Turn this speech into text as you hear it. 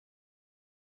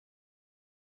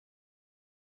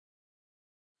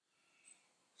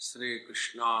Sri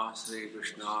Krishna, Sri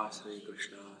Krishna, Sri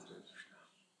Krishna, Sri Krishna.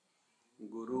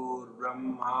 Gurur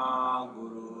Brahma,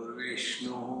 Gurur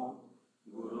Vishnu,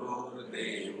 Gurur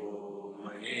Devo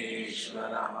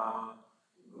Maheshwaraha,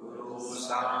 Guru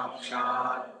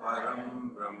Sakshat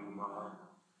Param Brahma,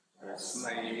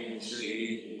 Tasmai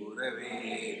Shri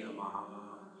Gurave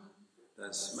Namaha,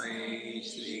 Tasmai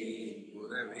Shri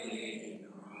Gurave Namaha.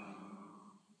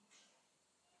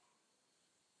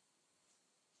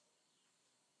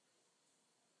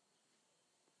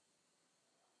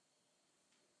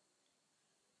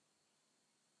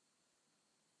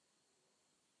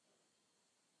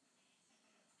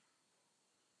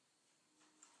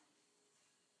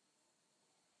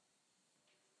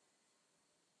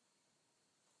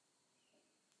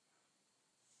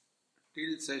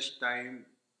 Till such time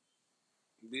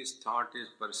this thought is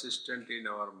persistent in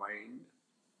our mind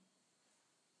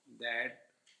that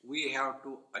we have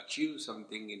to achieve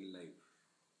something in life.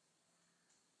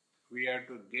 We have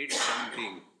to get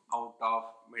something out of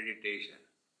meditation.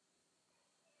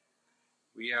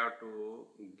 We have to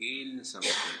gain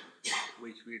something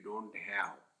which we don't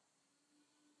have.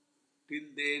 Till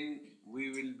then, we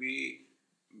will be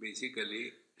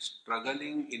basically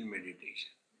struggling in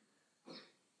meditation.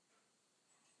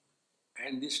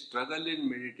 And this struggle in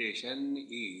meditation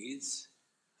is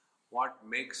what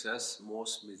makes us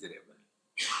most miserable.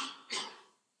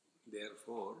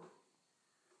 Therefore,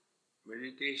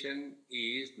 meditation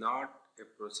is not a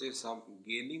process of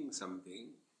gaining something,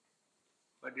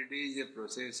 but it is a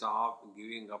process of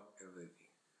giving up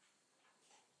everything.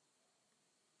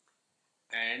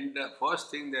 And the first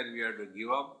thing that we have to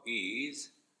give up is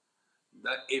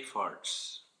the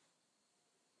efforts.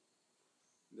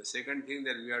 The second thing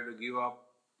that we have to give up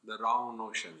the wrong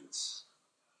notions.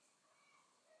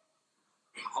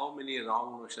 How many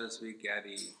wrong notions we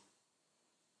carry?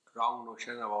 Wrong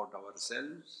notion about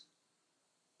ourselves,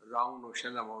 wrong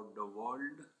notion about the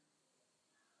world,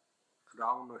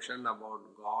 wrong notion about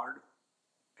God,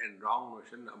 and wrong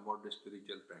notion about the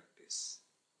spiritual practice.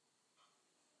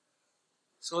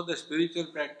 So the spiritual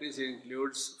practice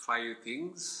includes 5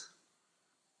 things.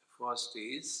 First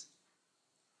is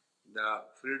the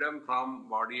freedom from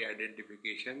body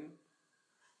identification.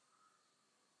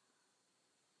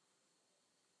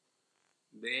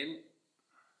 Then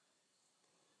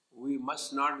we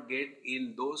must not get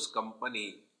in those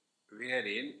company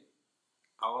wherein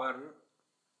our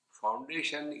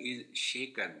foundation is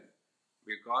shaken,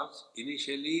 because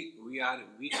initially we are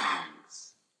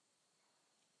weaklings,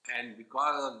 and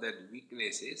because of that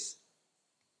weaknesses,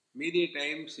 many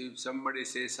times if somebody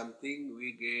says something,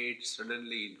 we get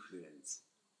suddenly influenced.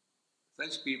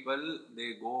 Such people,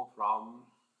 they go from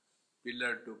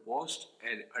pillar to post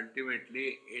and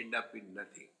ultimately end up in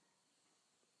nothing.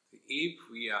 If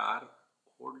we are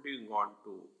holding on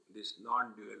to this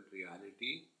non-dual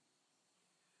reality,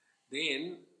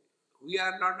 then we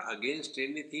are not against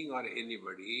anything or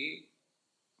anybody,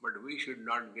 but we should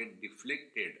not get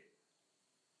deflected.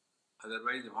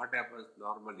 Otherwise, what happens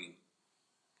normally?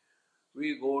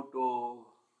 We go to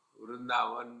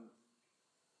Vrindavan,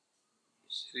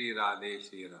 Sri Radhe,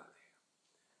 Sri Radhe.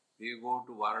 We go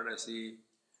to Varanasi,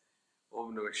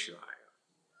 Om Namah Shivaya.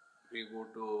 We go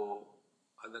to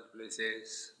other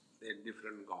places, there are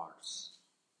different gods.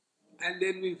 And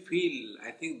then we feel,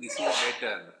 I think this is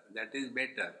better, that is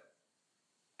better.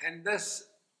 And thus,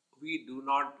 we do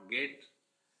not get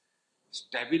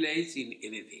stabilized in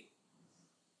anything.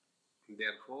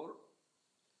 Therefore,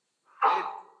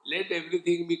 let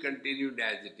everything be continued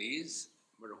as it is,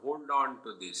 but hold on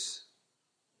to this,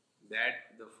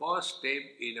 that the first step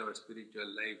in our spiritual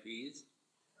life is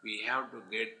we have to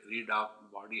get rid of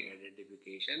body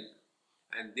identification,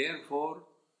 and therefore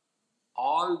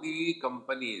all the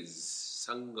companies,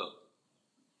 Sangha,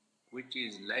 which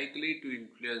is likely to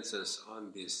influence us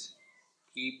on this,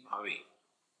 keep away.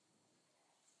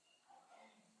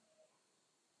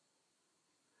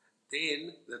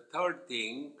 Then the third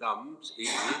thing comes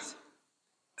is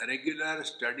a regular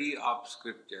study of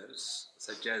scriptures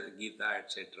such as Gita,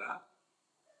 etc.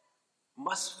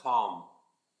 must form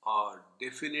a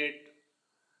definite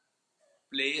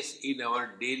place in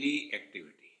our daily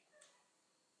activity.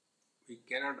 We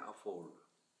cannot afford.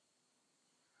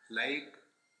 Like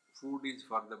food is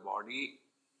for the body,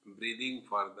 breathing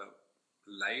for the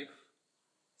life,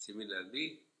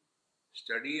 similarly,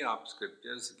 study of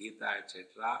scriptures, Gita, etc.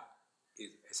 is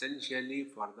essentially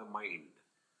for the mind.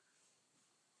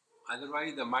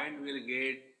 Otherwise, the mind will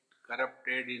get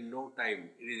corrupted in no time.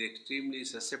 It is extremely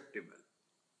susceptible.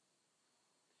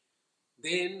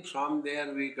 Then from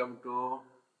there we come to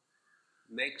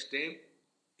next step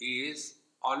is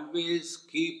always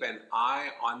keep an eye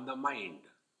on the mind.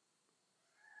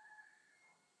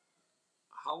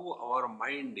 How our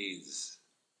mind is,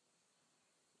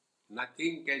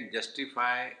 nothing can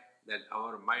justify that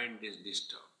our mind is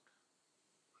disturbed.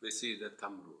 This is the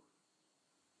thumb rule.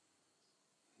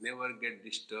 Never get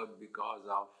disturbed because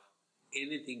of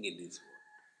anything in this world.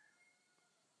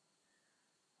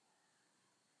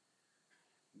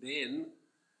 Then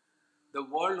the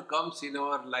world comes in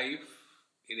our life,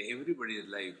 in everybody's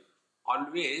life,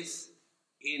 always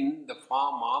in the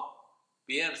form of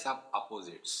pairs of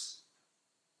opposites.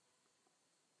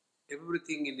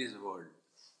 Everything in this world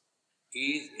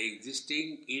is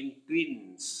existing in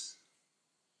twins.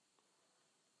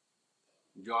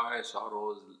 Joy,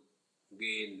 sorrows,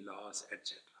 gain, loss,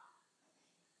 etc.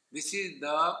 This is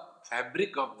the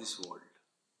fabric of this world.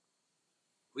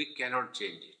 We cannot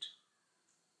change it.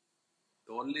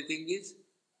 The only thing is,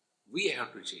 we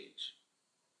have to change.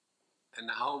 And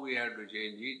how we have to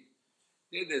change it,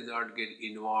 let us not get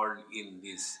involved in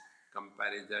these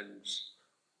comparisons,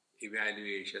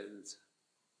 evaluations,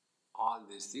 all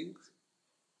these things.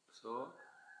 So,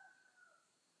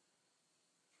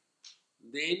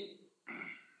 then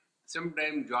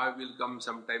sometimes joy will come,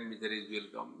 sometimes miseries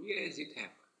will come. Yes, it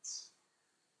happens.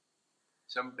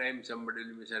 Sometimes somebody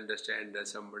will misunderstand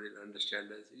us, somebody will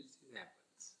understand us. It happens.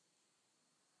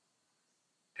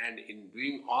 And in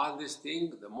doing all these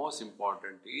things, the most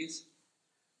important is,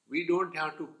 we don't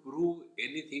have to prove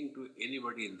anything to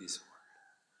anybody in this world.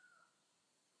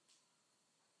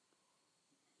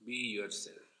 Be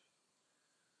yourself.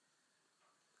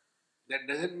 That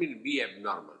doesn't mean be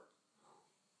abnormal.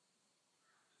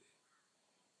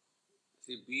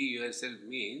 See, be yourself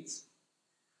means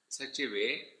such a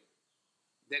way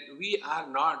that we are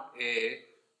not a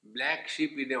black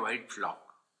sheep in a white flock.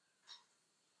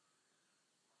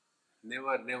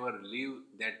 Never leave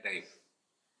that type.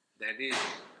 That is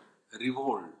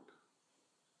revolt.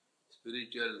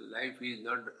 Spiritual life is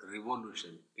not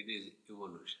revolution, it is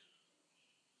evolution.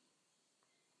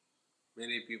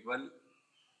 Many people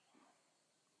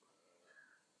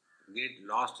get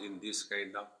lost in this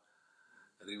kind of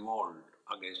revolt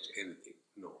against anything.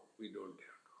 No, we don't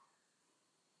have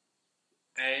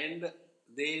to. And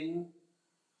then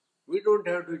we don't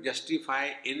have to justify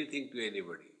anything to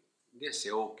anybody. Just say,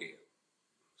 okay,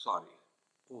 sorry,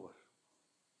 over.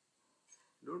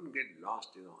 Don't get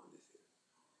lost in all this.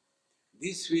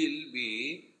 This will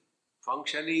be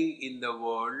functioning in the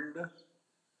world,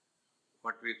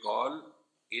 what we call,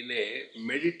 in a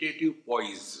meditative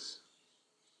poise.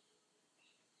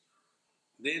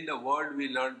 Then the world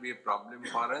will not be a problem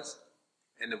for us,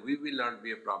 and we will not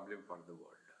be a problem for the world.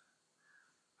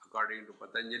 According to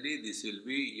Patanjali, this will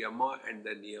be Yama and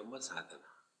the Niyama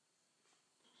sadhana.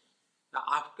 Now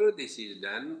after this is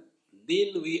done,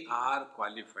 then we are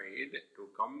qualified to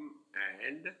come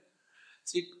and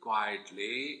sit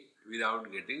quietly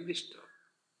without getting disturbed.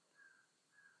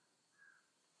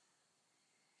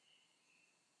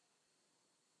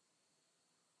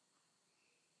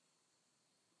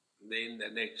 Then the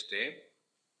next step,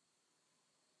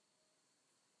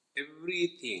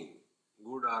 everything,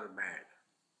 good or bad,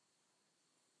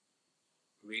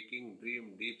 waking,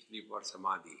 dream, deep sleep or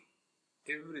samadhi,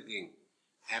 everything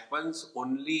happens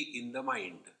only in the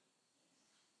mind.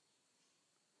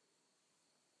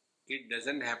 It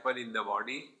doesn't happen in the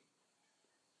body,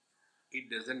 it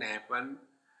doesn't happen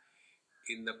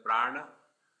in the prana,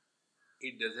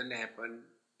 it doesn't happen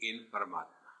in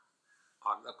Paramatma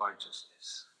or the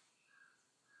consciousness.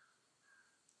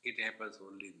 It happens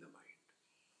only in the mind.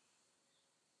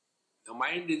 The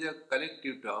mind is a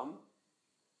collective term.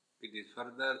 It is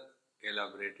further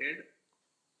elaborated.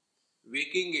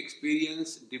 Waking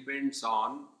experience depends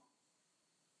on,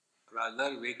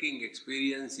 rather waking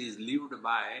experience is lived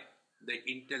by the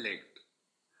intellect,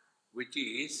 which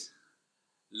is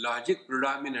logic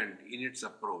predominant in its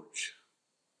approach.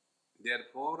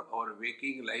 Therefore, our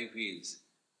waking life is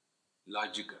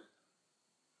logical.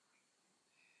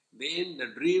 Then the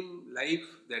dream life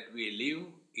that we live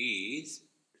is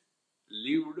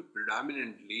lived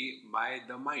predominantly by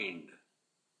the mind.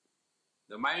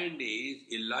 The mind is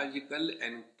illogical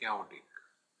and chaotic.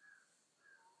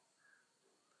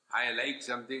 I like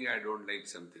something, I don't like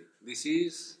something. This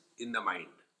is in the mind.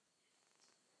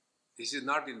 This is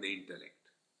not in the intellect.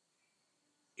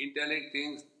 Intellect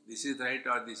thinks this is right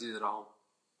or this is wrong.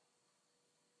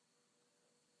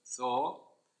 So,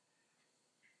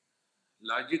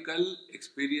 logical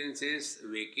experiences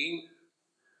waking,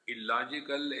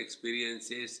 illogical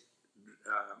experiences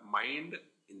mind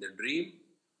in the dream.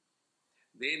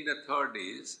 Then the third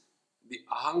is the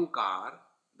ahankar.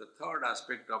 The third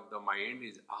aspect of the mind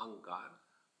is ahankar.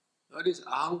 Or is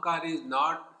ahankar is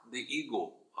not the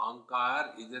ego.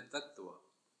 Ahankar is a tattva.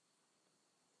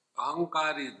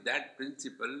 Ahankar is that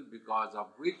principle because of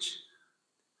which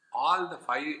all the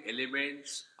five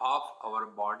elements of our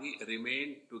body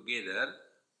remain together,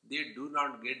 they do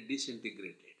not get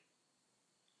disintegrated.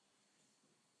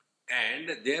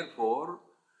 And therefore,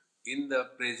 in the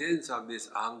presence of this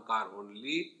ahankar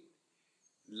only,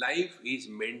 life is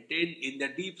maintained in the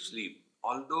deep sleep.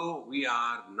 Although we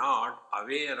are not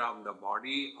aware of the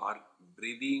body or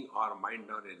breathing or mind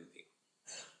or anything.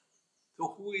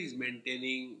 So who is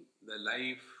maintaining the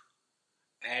life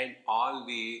and all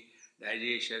the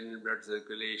digestion, blood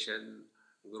circulation,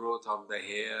 growth of the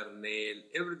hair, nail,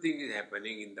 everything is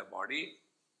happening in the body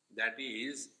that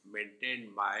is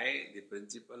maintained by the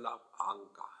principle of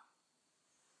ahankar.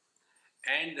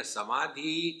 And the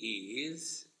samadhi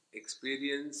is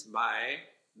experienced by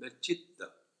the chitta.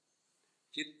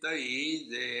 Chitta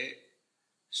is a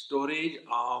storage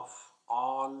of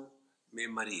all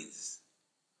memories.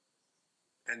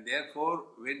 And therefore,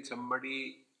 when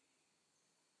somebody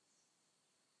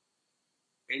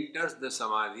enters the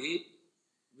samadhi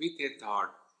with a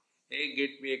thought, hey,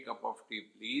 get me a cup of tea,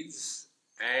 please.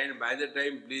 And by the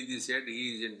time please is said,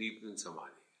 he is in deep in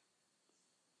samadhi.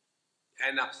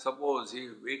 And suppose he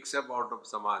wakes up out of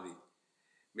samadhi,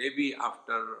 maybe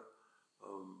after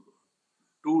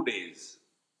 2 days,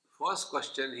 first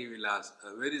question he will ask,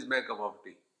 where is my cup of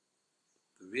tea?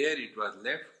 Where it was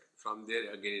left, from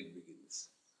there again it begins.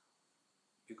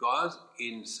 Because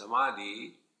in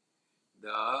samadhi,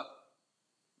 the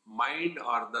mind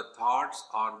or the thoughts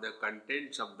or the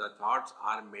contents of the thoughts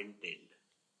are maintained.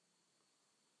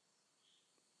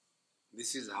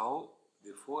 This is how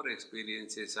the four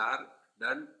experiences are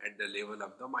done at the level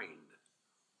of the mind.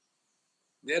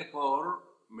 Therefore,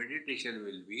 meditation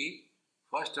will be,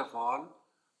 first of all,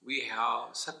 we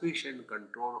have sufficient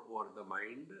control over the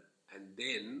mind, and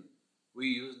then we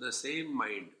use the same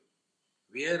mind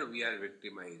where we are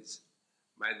victimized.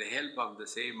 By the help of the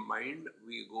same mind,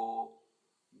 we go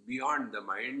beyond the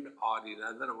mind, or in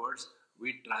other words,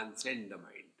 we transcend the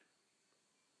mind.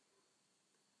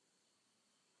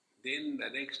 Then the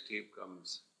next step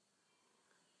comes.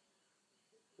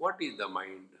 What is the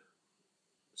mind?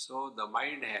 So the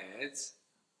mind has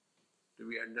to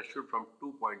be understood from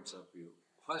 2 points of view.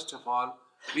 First of all,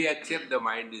 we accept the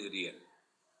mind is real.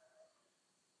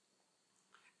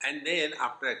 And then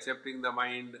after accepting the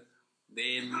mind,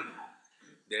 then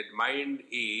that mind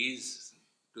is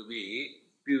to be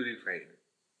purified.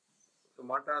 So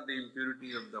what are the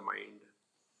impurities of the mind?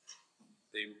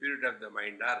 The impurity of the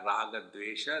mind are raga,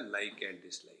 dvesha, like and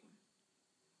dislike.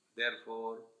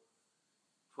 Therefore,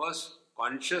 first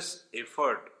conscious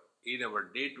effort in our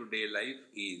day-to-day life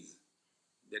is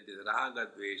that the raga,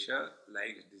 dvesha,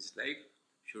 like, dislike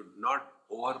should not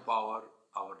overpower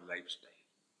our lifestyle.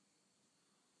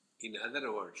 In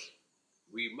other words,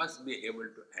 we must be able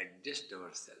to adjust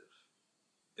ourselves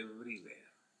everywhere.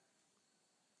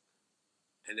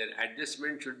 And that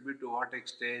adjustment should be to what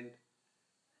extent?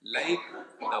 Like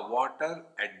the water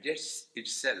adjusts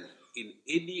itself in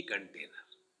any container.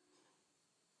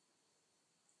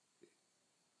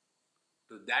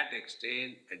 To that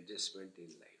extent, adjustment in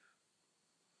life.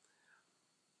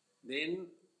 Then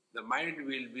the mind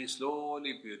will be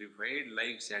slowly purified,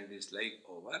 likes and dislikes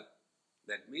over.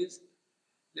 That means,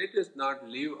 let us not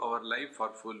live our life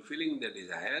for fulfilling the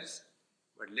desires,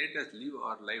 but let us live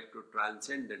our life to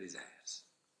transcend the desires.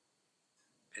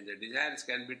 And the desires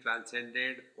can be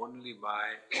transcended only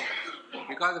by,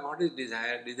 because what is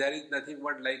desire? Desire is nothing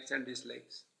but likes and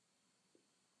dislikes.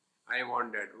 I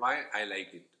want that. Why? I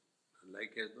like it.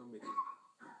 Like has no meaning.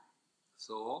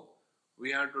 So,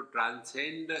 we have to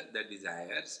transcend the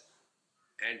desires,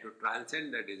 and to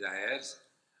transcend the desires,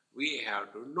 we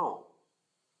have to know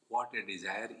what a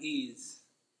desire is.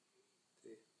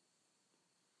 See?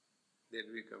 Then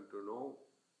we come to know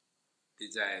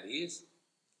desire is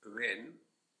when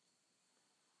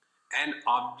an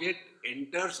object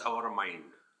enters our mind.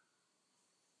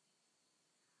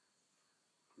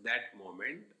 That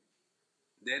moment,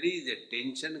 there is a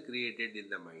tension created in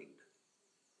the mind.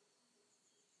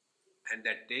 And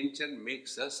that tension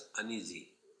makes us uneasy.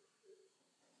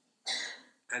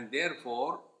 And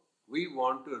therefore, we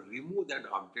want to remove that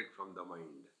object from the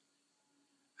mind.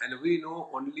 And we know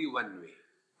only one way.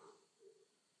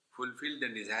 Fulfill the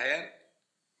desire,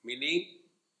 meaning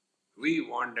we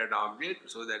want that object,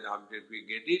 so that object we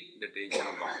get it, the tension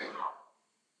gone.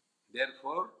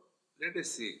 Therefore, let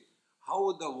us see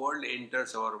how the world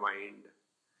enters our mind.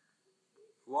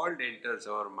 World enters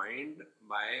our mind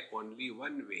by only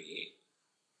one way,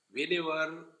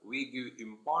 Whenever we give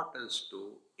importance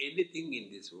to anything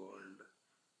in this world,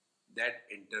 that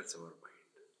enters our mind.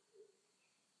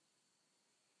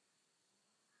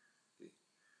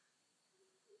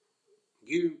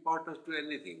 Give importance to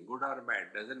anything, good or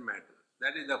bad, doesn't matter.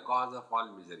 That is the cause of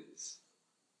all miseries.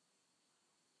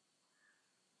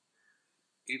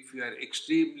 If you are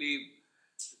extremely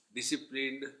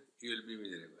disciplined, you will be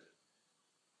miserable.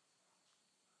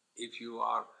 If you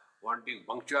are wanting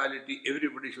punctuality,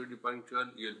 everybody should be punctual,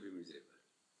 you will be miserable.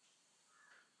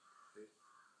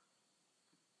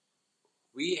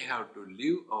 We have to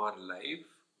live our life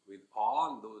with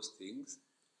all those things,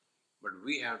 but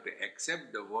we have to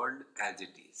accept the world as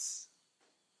it is.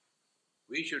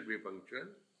 We should be punctual,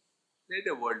 let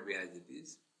the world be as it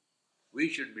is. We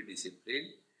should be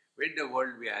disciplined, let the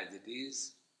world be as it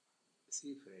is.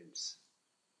 See, friends,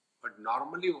 but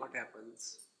normally what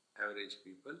happens, average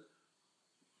people,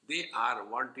 they are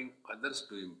wanting others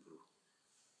to improve.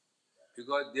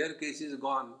 Because their case is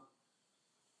gone,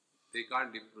 they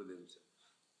can't improve themselves.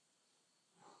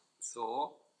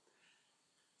 So,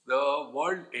 the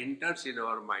world enters in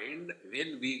our mind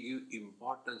when we give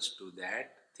importance to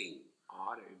that thing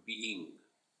or being.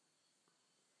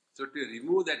 So to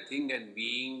remove that thing and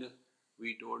being,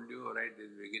 we told you right at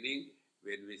the beginning,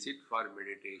 when we sit for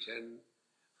meditation,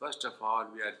 first of all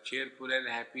we are cheerful and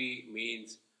happy,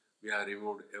 means we have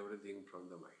removed everything from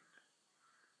the mind.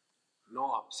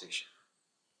 No obsession.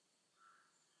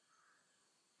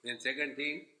 Then second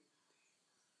thing,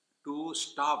 to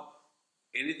stop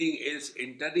anything else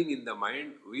entering in the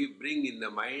mind, we bring in the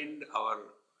mind our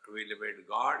beloved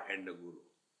God and the Guru.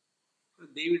 So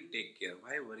they will take care.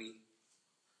 Why worry?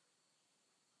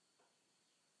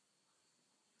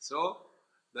 So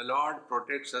the Lord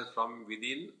protects us from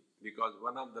within, because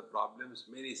one of the problems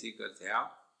many seekers have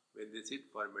when they sit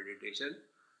for meditation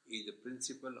is the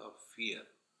principle of fear.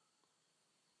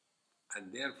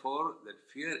 And therefore that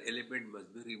fear element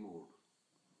must be removed.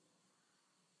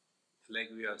 Like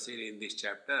we have seen in this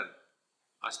chapter,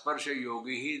 Asparsha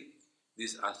Yogi,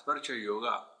 this Asparsha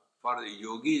Yoga, for the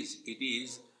yogis it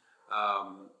is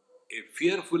a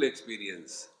fearful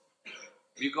experience,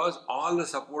 because all the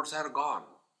supports are gone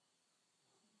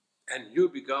and you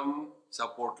become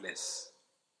supportless,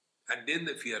 and then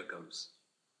the fear comes.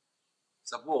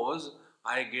 Suppose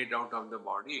I get out of the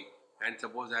body and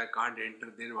suppose I can't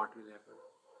enter, then what will happen?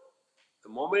 The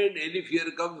moment any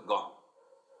fear comes, gone.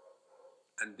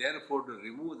 And therefore to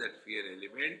remove that fear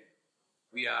element,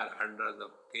 we are under the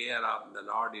care of the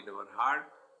Lord in our heart.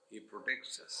 He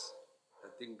protects us.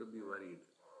 Nothing to be worried.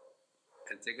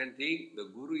 And second thing, the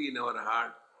Guru in our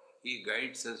heart, he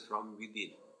guides us from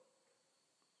within.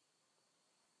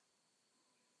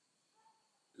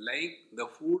 Like the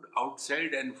food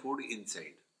outside and food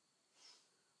inside.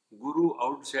 Guru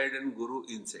outside and Guru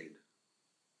inside.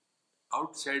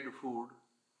 Outside food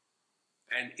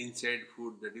and inside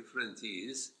food, the difference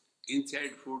is,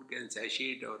 inside food can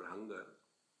satiate our hunger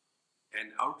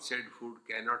and outside food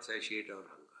cannot satiate our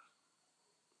hunger.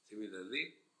 Similarly,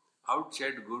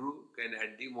 outside Guru can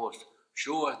at the most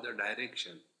show us the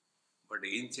direction, but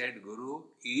inside Guru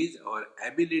is our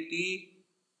ability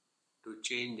to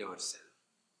change ourselves.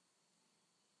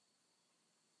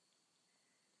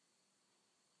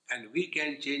 And we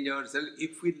can change ourselves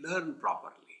if we learn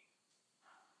properly.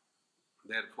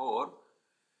 Therefore,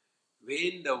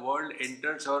 when the world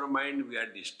enters our mind, we are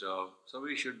disturbed. So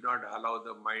we should not allow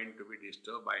the mind to be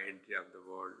disturbed by entry of the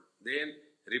world. Then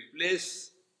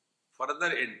replace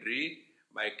further entry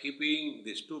by keeping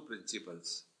these two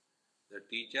principles, the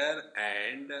teacher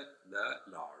and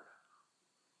the Lord.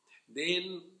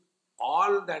 Then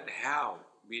all that have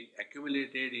been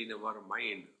accumulated in our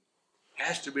mind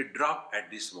has to be dropped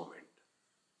at this moment.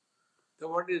 So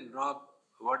what is dropped?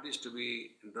 What is to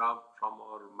be dropped from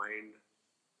our mind?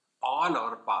 All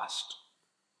our past.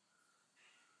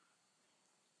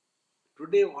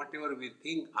 Today, whatever we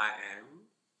think I am,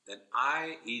 that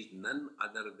I is none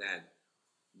other than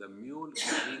the mule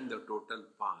carrying the total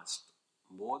past,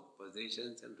 both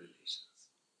possessions and relations.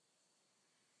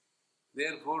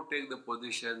 Therefore, take the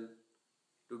position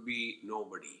to be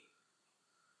nobody.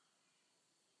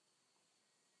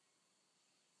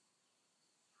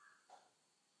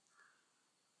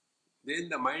 Then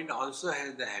the mind also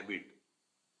has the habit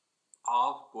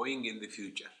of going in the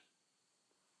future.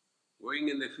 Going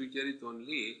in the future is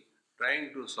only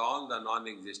trying to solve the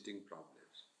non-existing problems.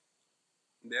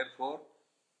 Therefore,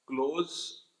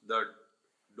 close the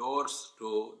doors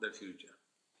to the future.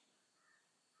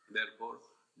 Therefore,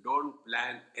 don't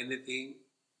plan anything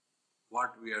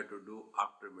what we have to do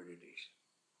after meditation.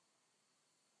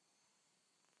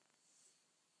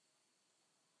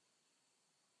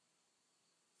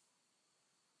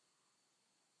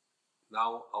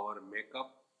 Now our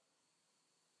makeup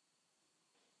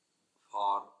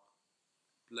for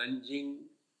plunging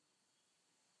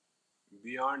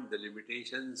beyond the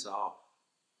limitations of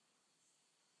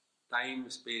time,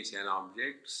 space and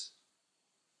objects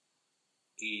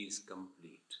is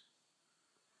complete.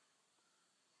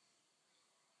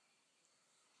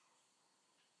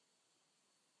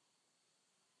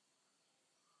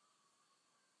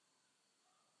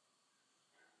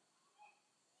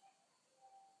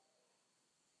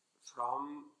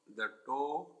 From the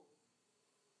toe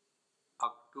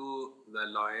up to the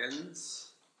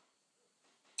loins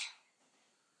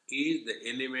is the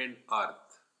element earth.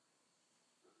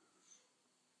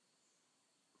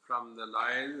 From the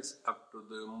loins up to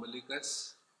the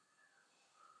umbilicus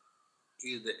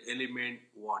is the element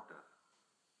water.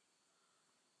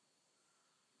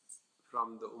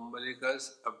 From the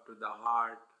umbilicus up to the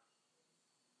heart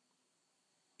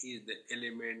is the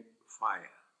element fire.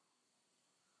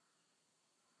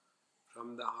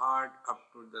 From the heart up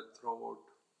to the throat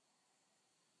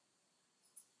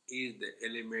is the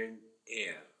element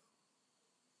air.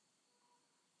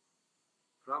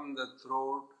 From the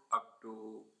throat up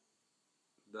to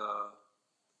the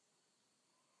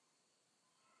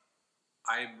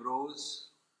eyebrows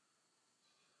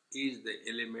is the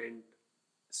element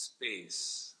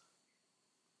space.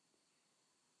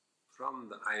 From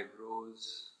the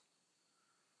eyebrows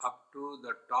up to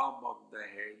the top of the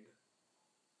head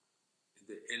is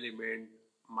the element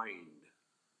mind.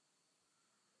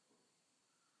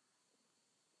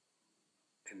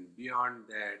 And beyond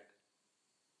that,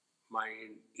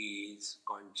 mind is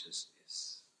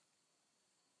consciousness.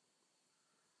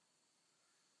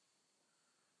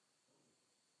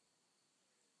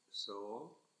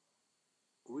 So,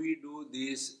 we do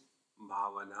this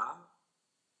bhavana,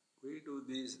 we do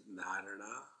this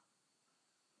dharana,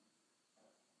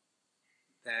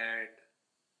 that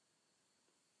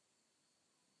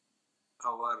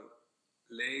our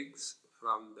legs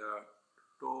from the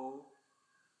toe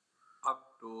up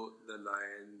to the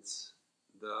loins,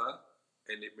 the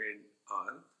element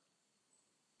earth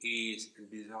is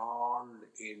dissolved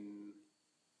in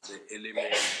the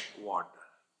element water.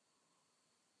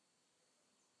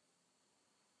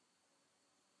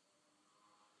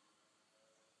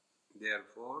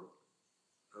 Therefore,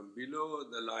 below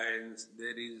the loins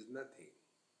there is nothing.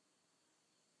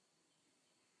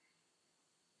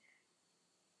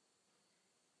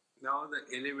 Now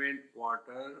the element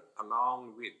water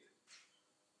along with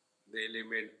the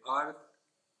element earth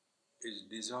is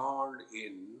dissolved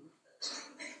in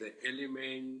the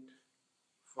element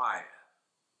fire.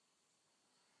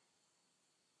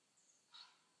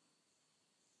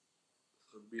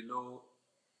 So below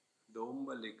the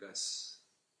umbilicus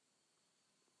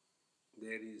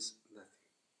there is nothing.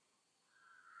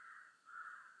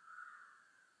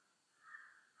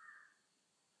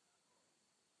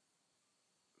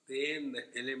 Then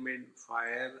the element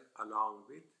fire along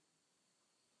with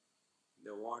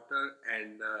the water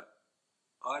and the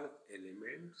earth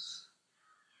elements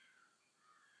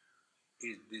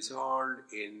is dissolved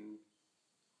in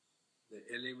the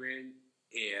element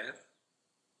air.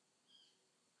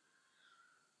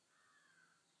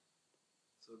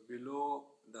 So below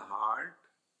the heart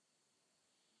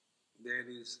there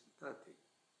is nothing.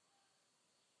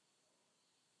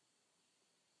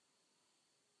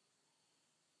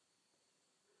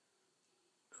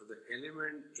 So the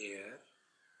element air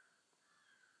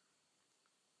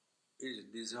is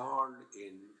dissolved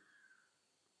in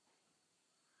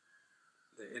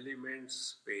the element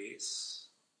space.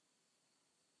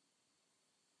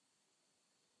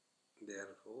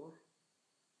 Therefore,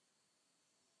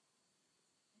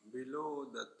 below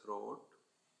the throat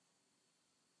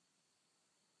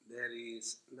there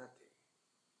is nothing.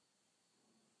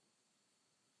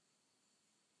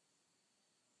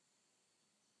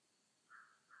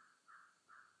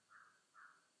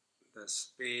 The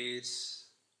space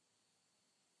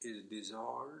is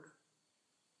dissolved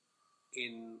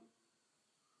in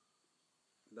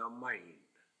the mind.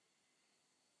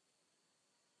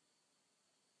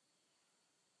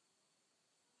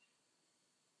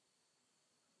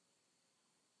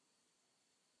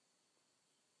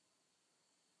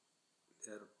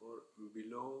 Therefore,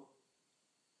 below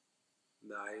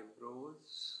the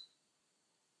eyebrows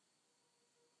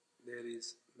there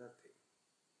is nothing.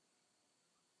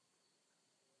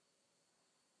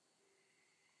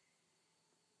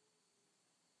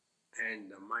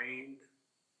 And the mind,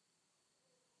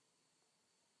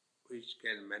 which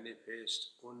can manifest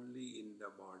only in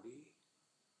the body,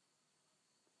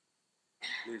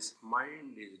 this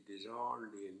mind is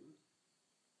dissolved in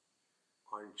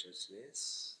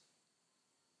consciousness.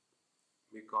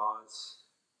 because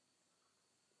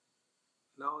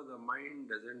now the mind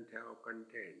doesn't have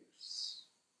contents.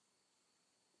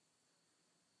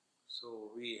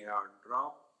 So we have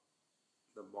dropped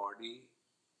the body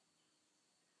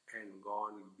and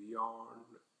gone beyond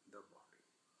the body.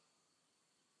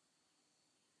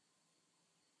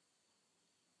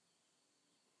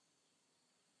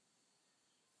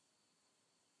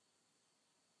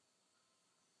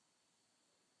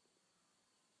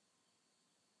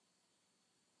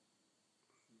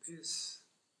 This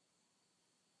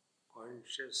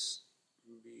conscious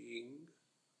being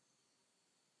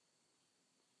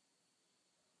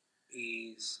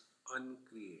is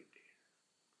uncreated.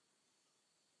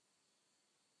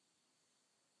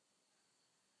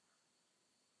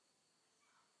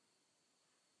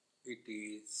 It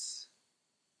is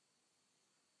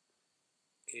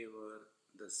ever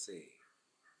the same.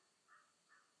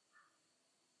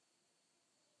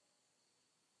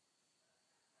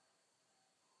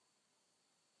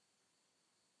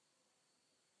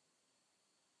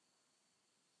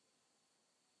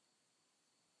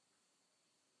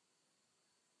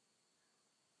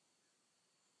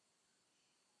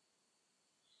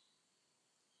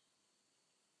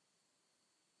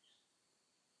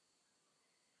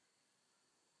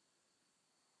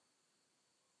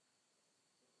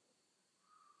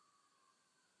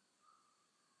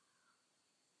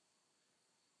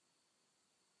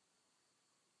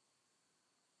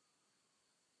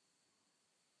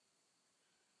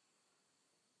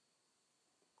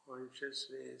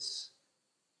 Consciousness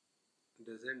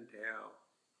doesn't have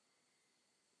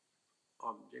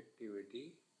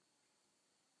objectivity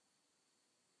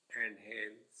and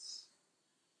hence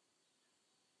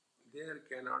there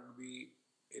cannot be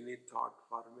any thought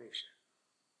formation.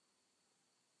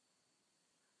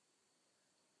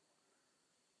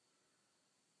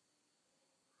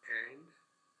 And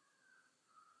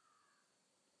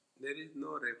there is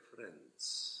no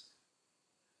reference.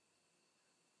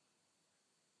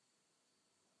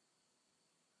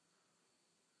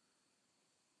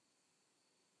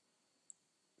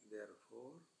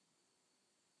 Therefore,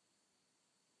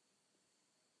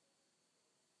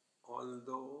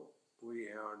 although we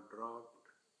have dropped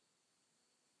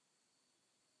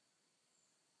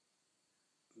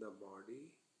the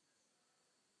body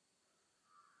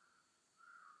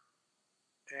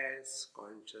as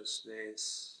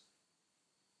consciousness,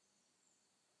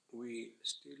 we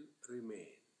still remain.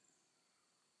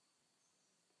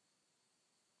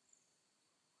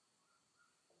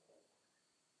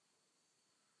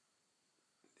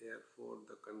 Therefore,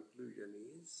 the conclusion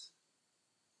is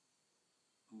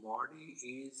body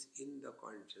is in the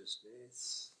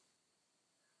consciousness.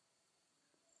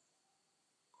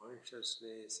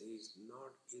 Consciousness is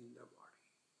not in the body.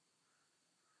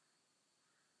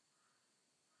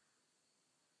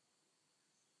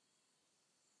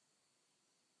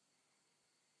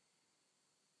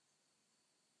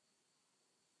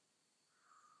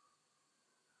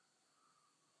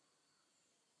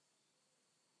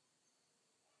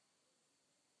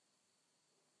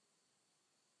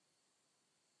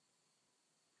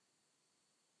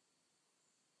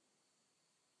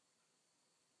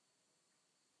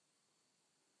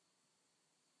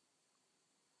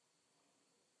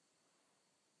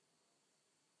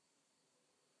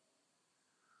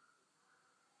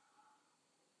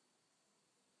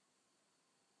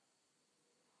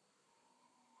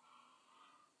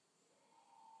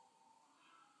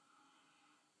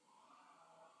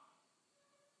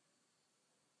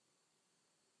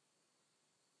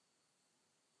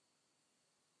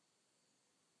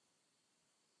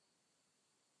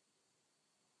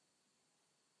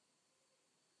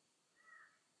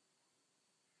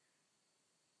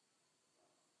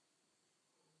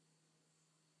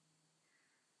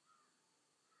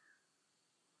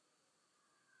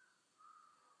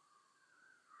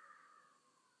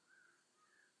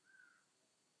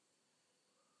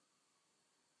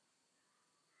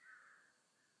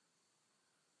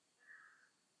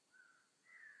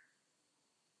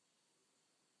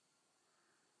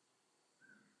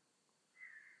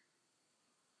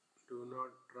 Do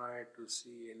not try to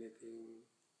see anything.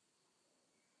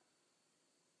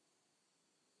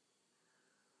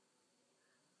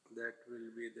 That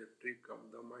will be the trick of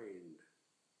the mind.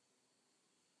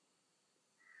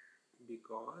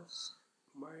 Because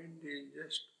mind is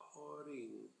just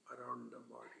hovering around the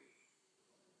body.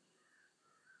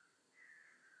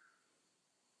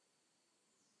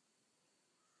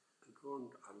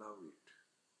 Don't allow it.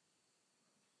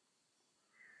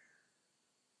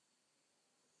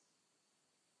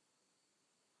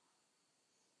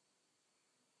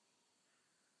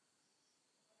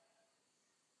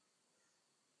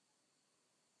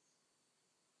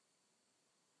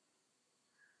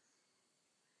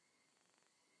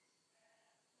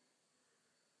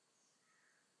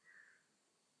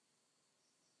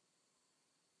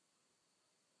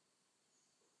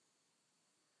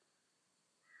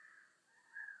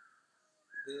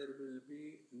 there will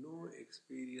be no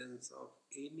experience of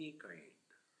any kind.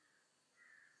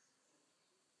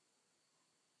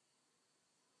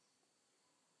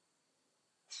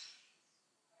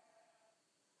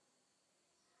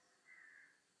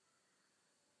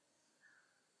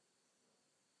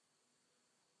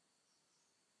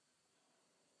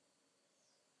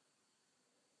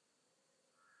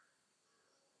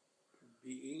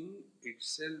 Being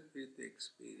itself with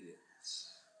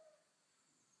experience.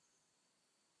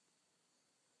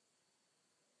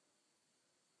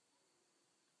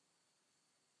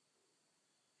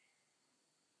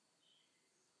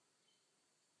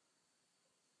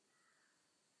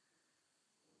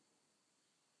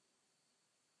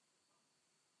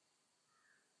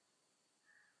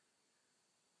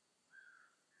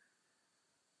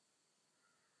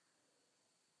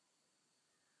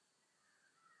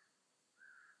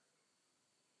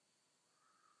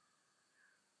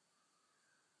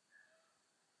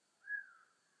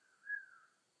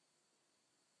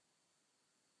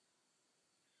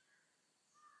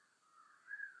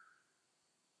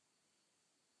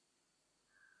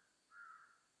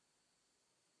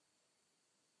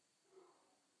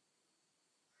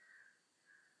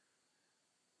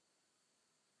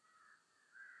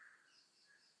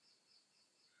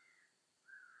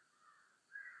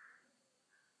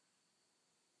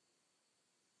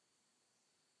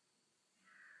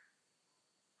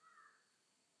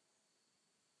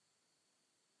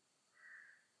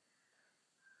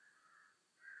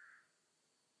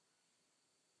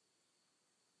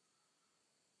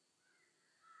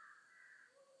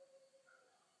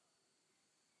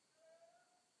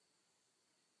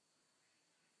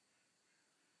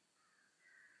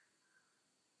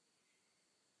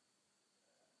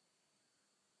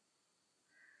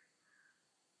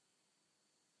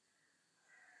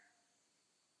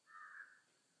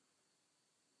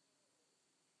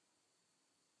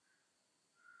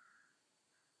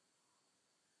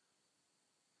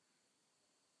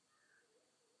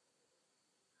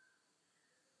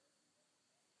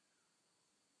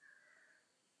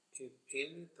 If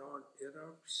any thought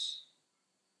erupts,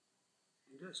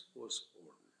 just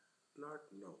postpone, not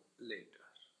now, later.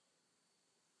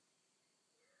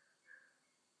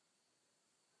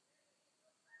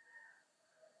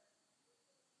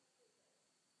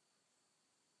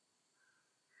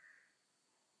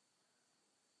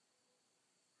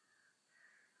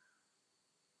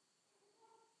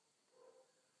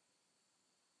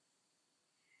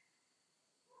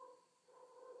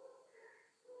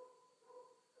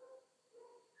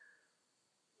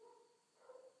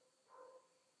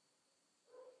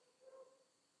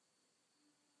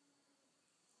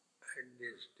 At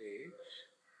this stage,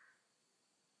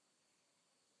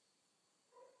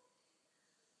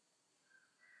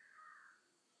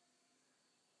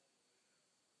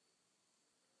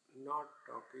 not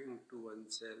talking to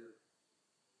oneself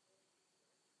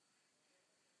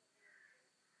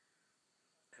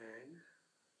and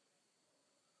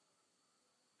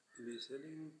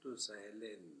listening to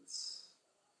silence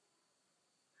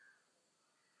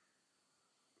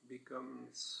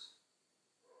becomes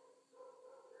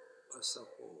a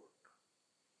support.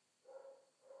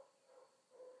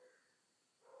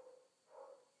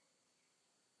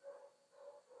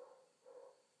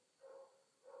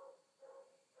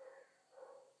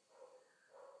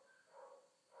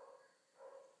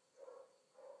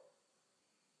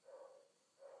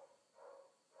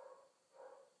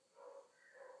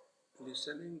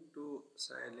 Listening to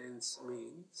silence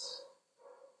means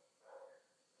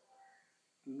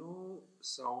no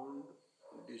sound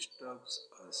disturbs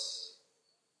us.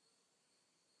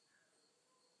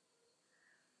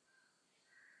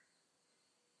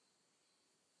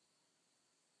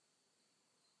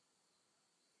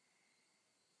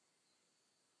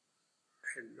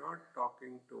 And not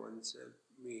talking to oneself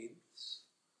means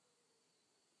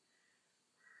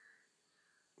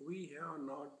we have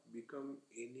not become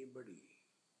anybody.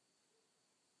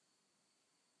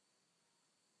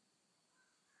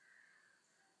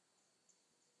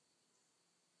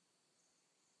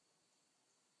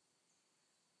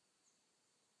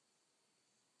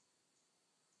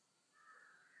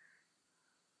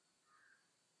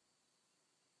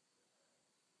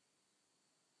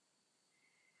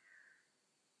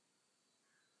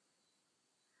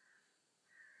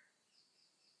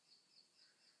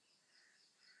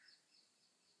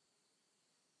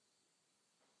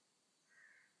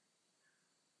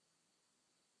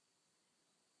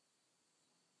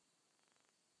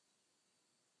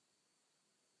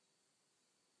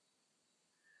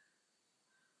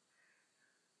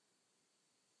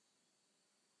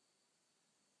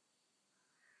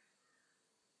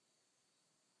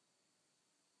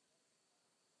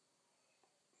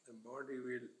 body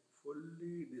will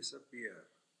fully disappear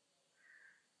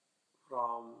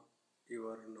from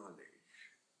your knowledge.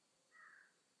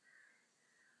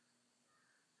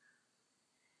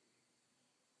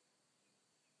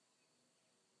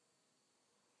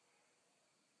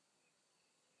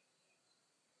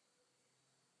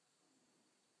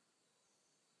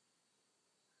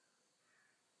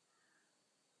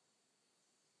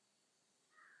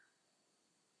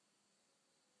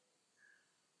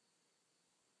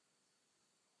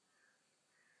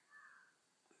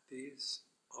 This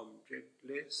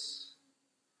objectless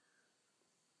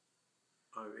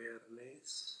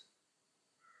awareness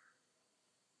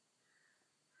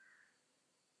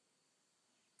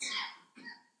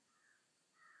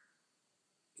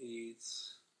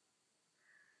is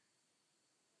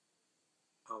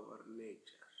our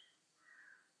nature.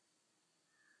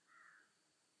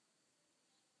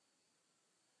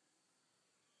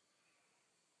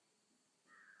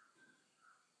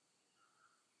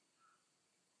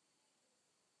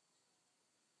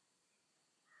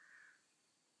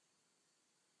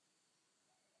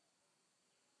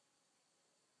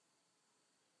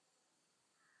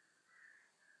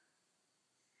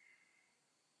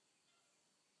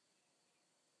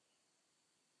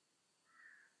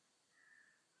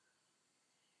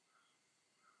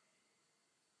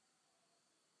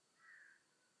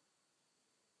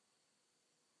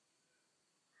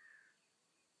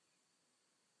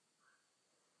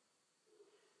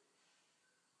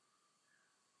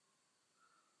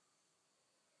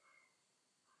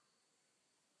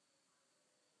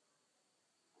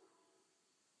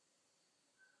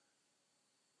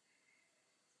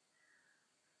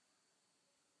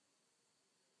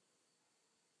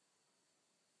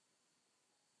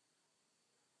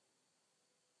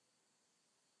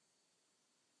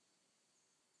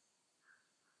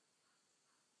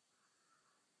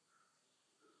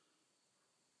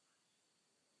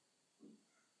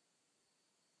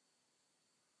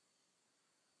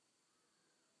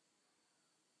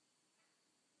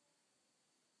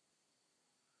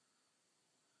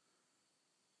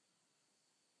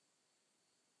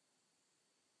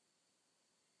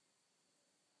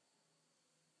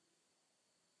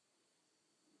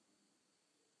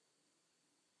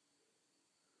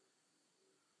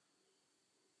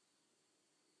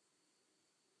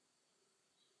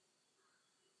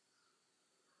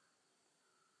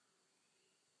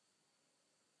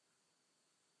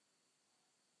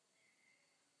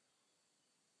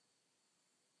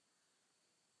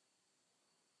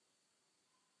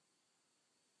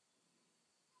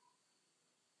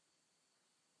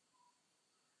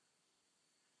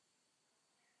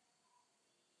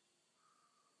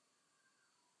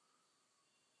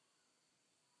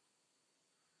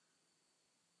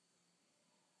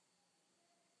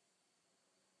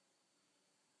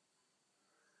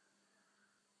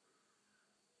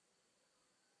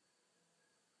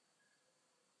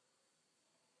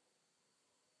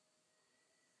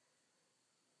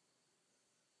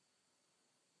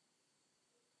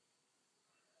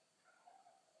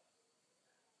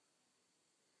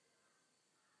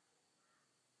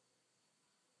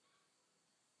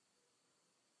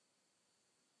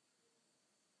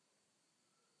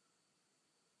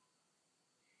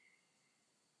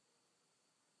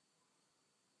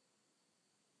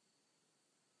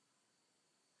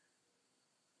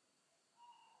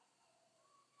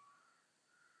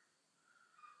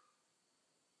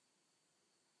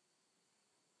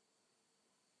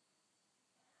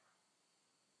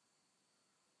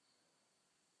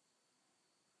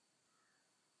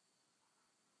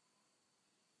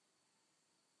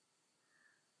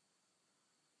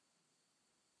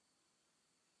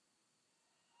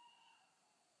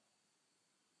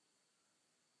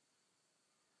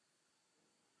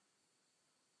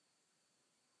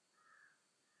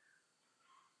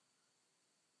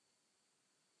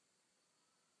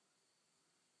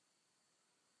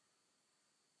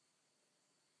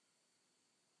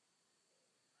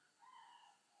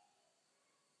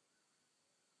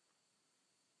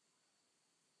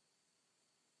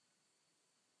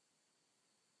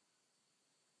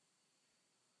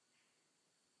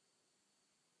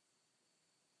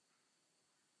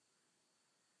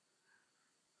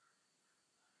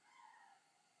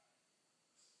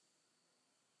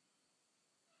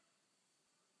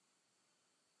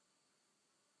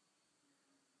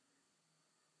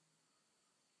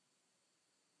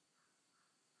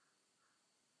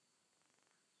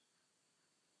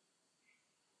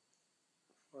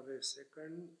 For a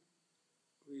second,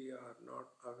 we are not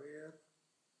aware,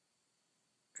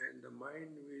 and the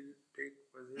mind will take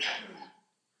possession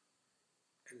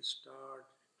and start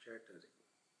chattering.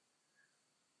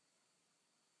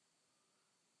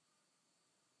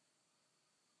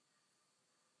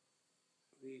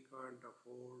 we can't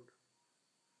afford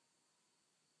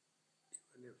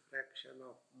even a fraction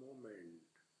of moment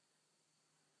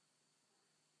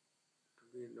to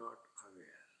be not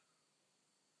aware.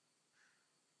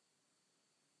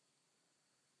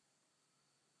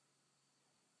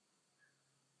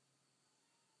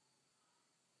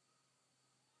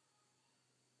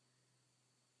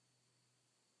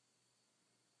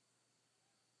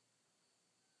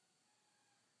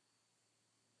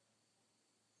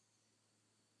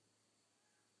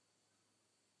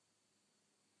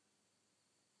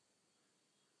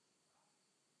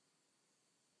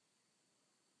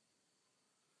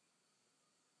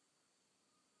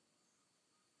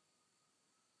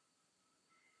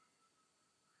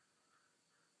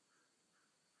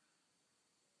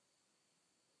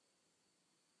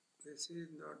 This is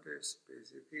not a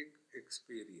specific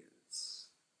experience.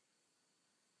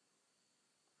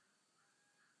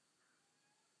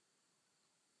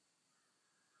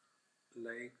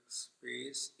 Like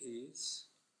space is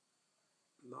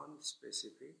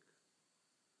non-specific,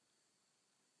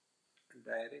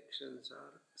 directions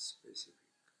are specific,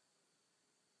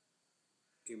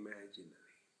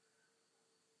 imaginary.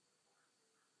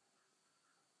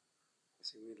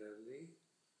 Similarly,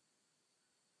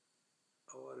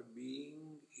 our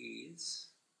being is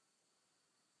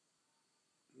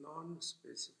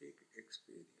non-specific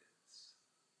experience.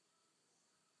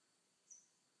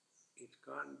 It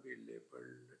can't be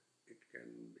labeled,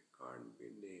 can't be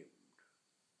named.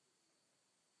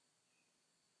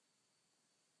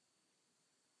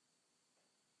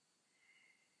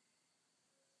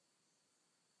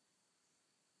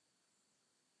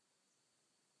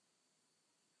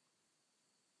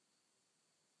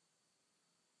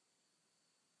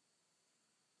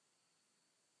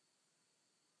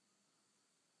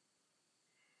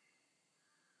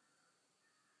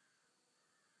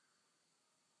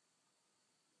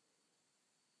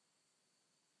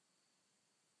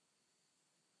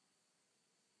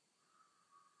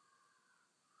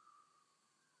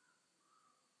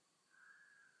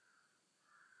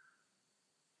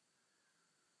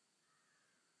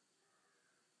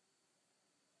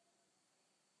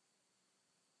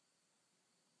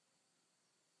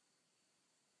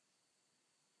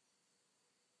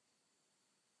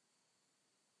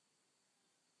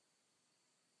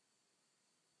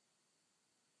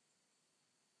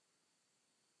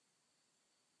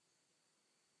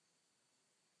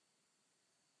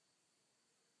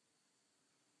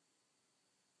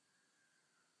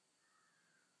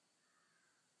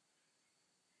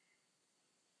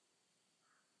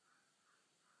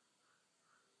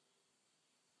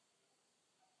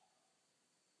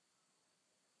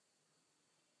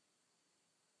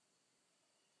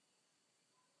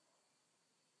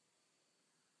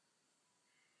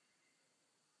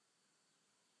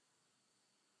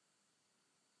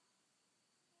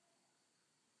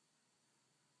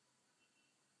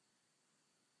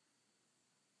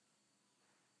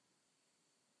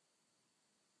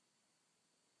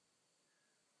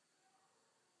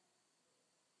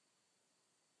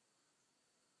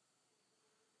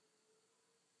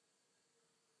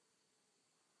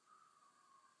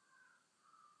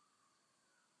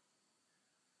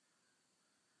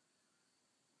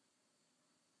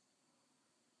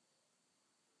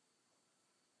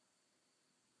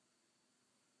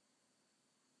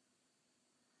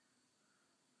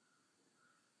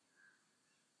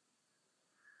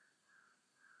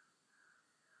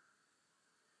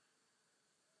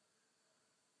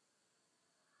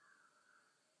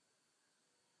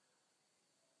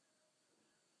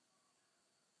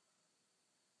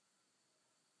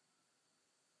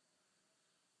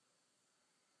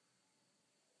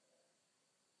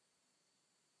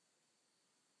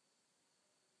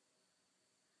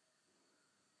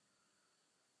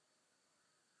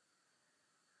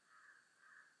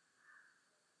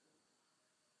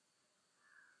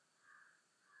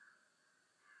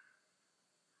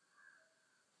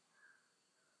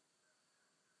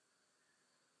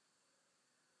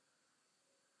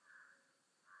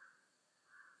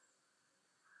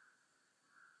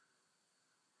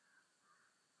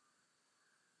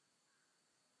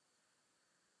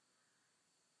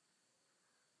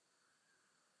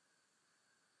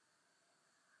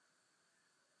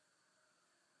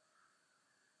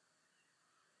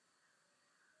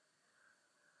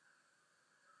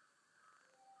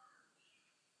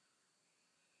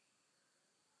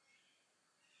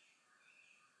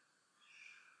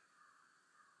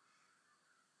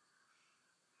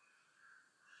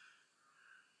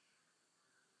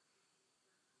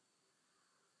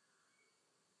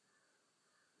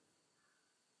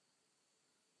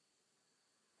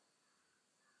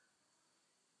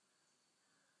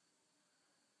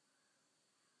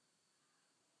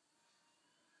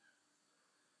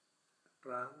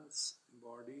 trans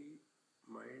body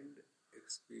mind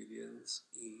experience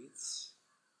is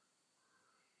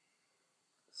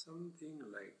something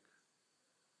like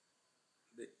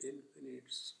the infinite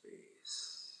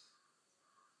space.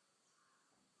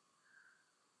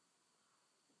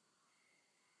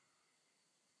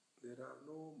 There are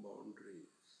no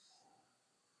boundaries.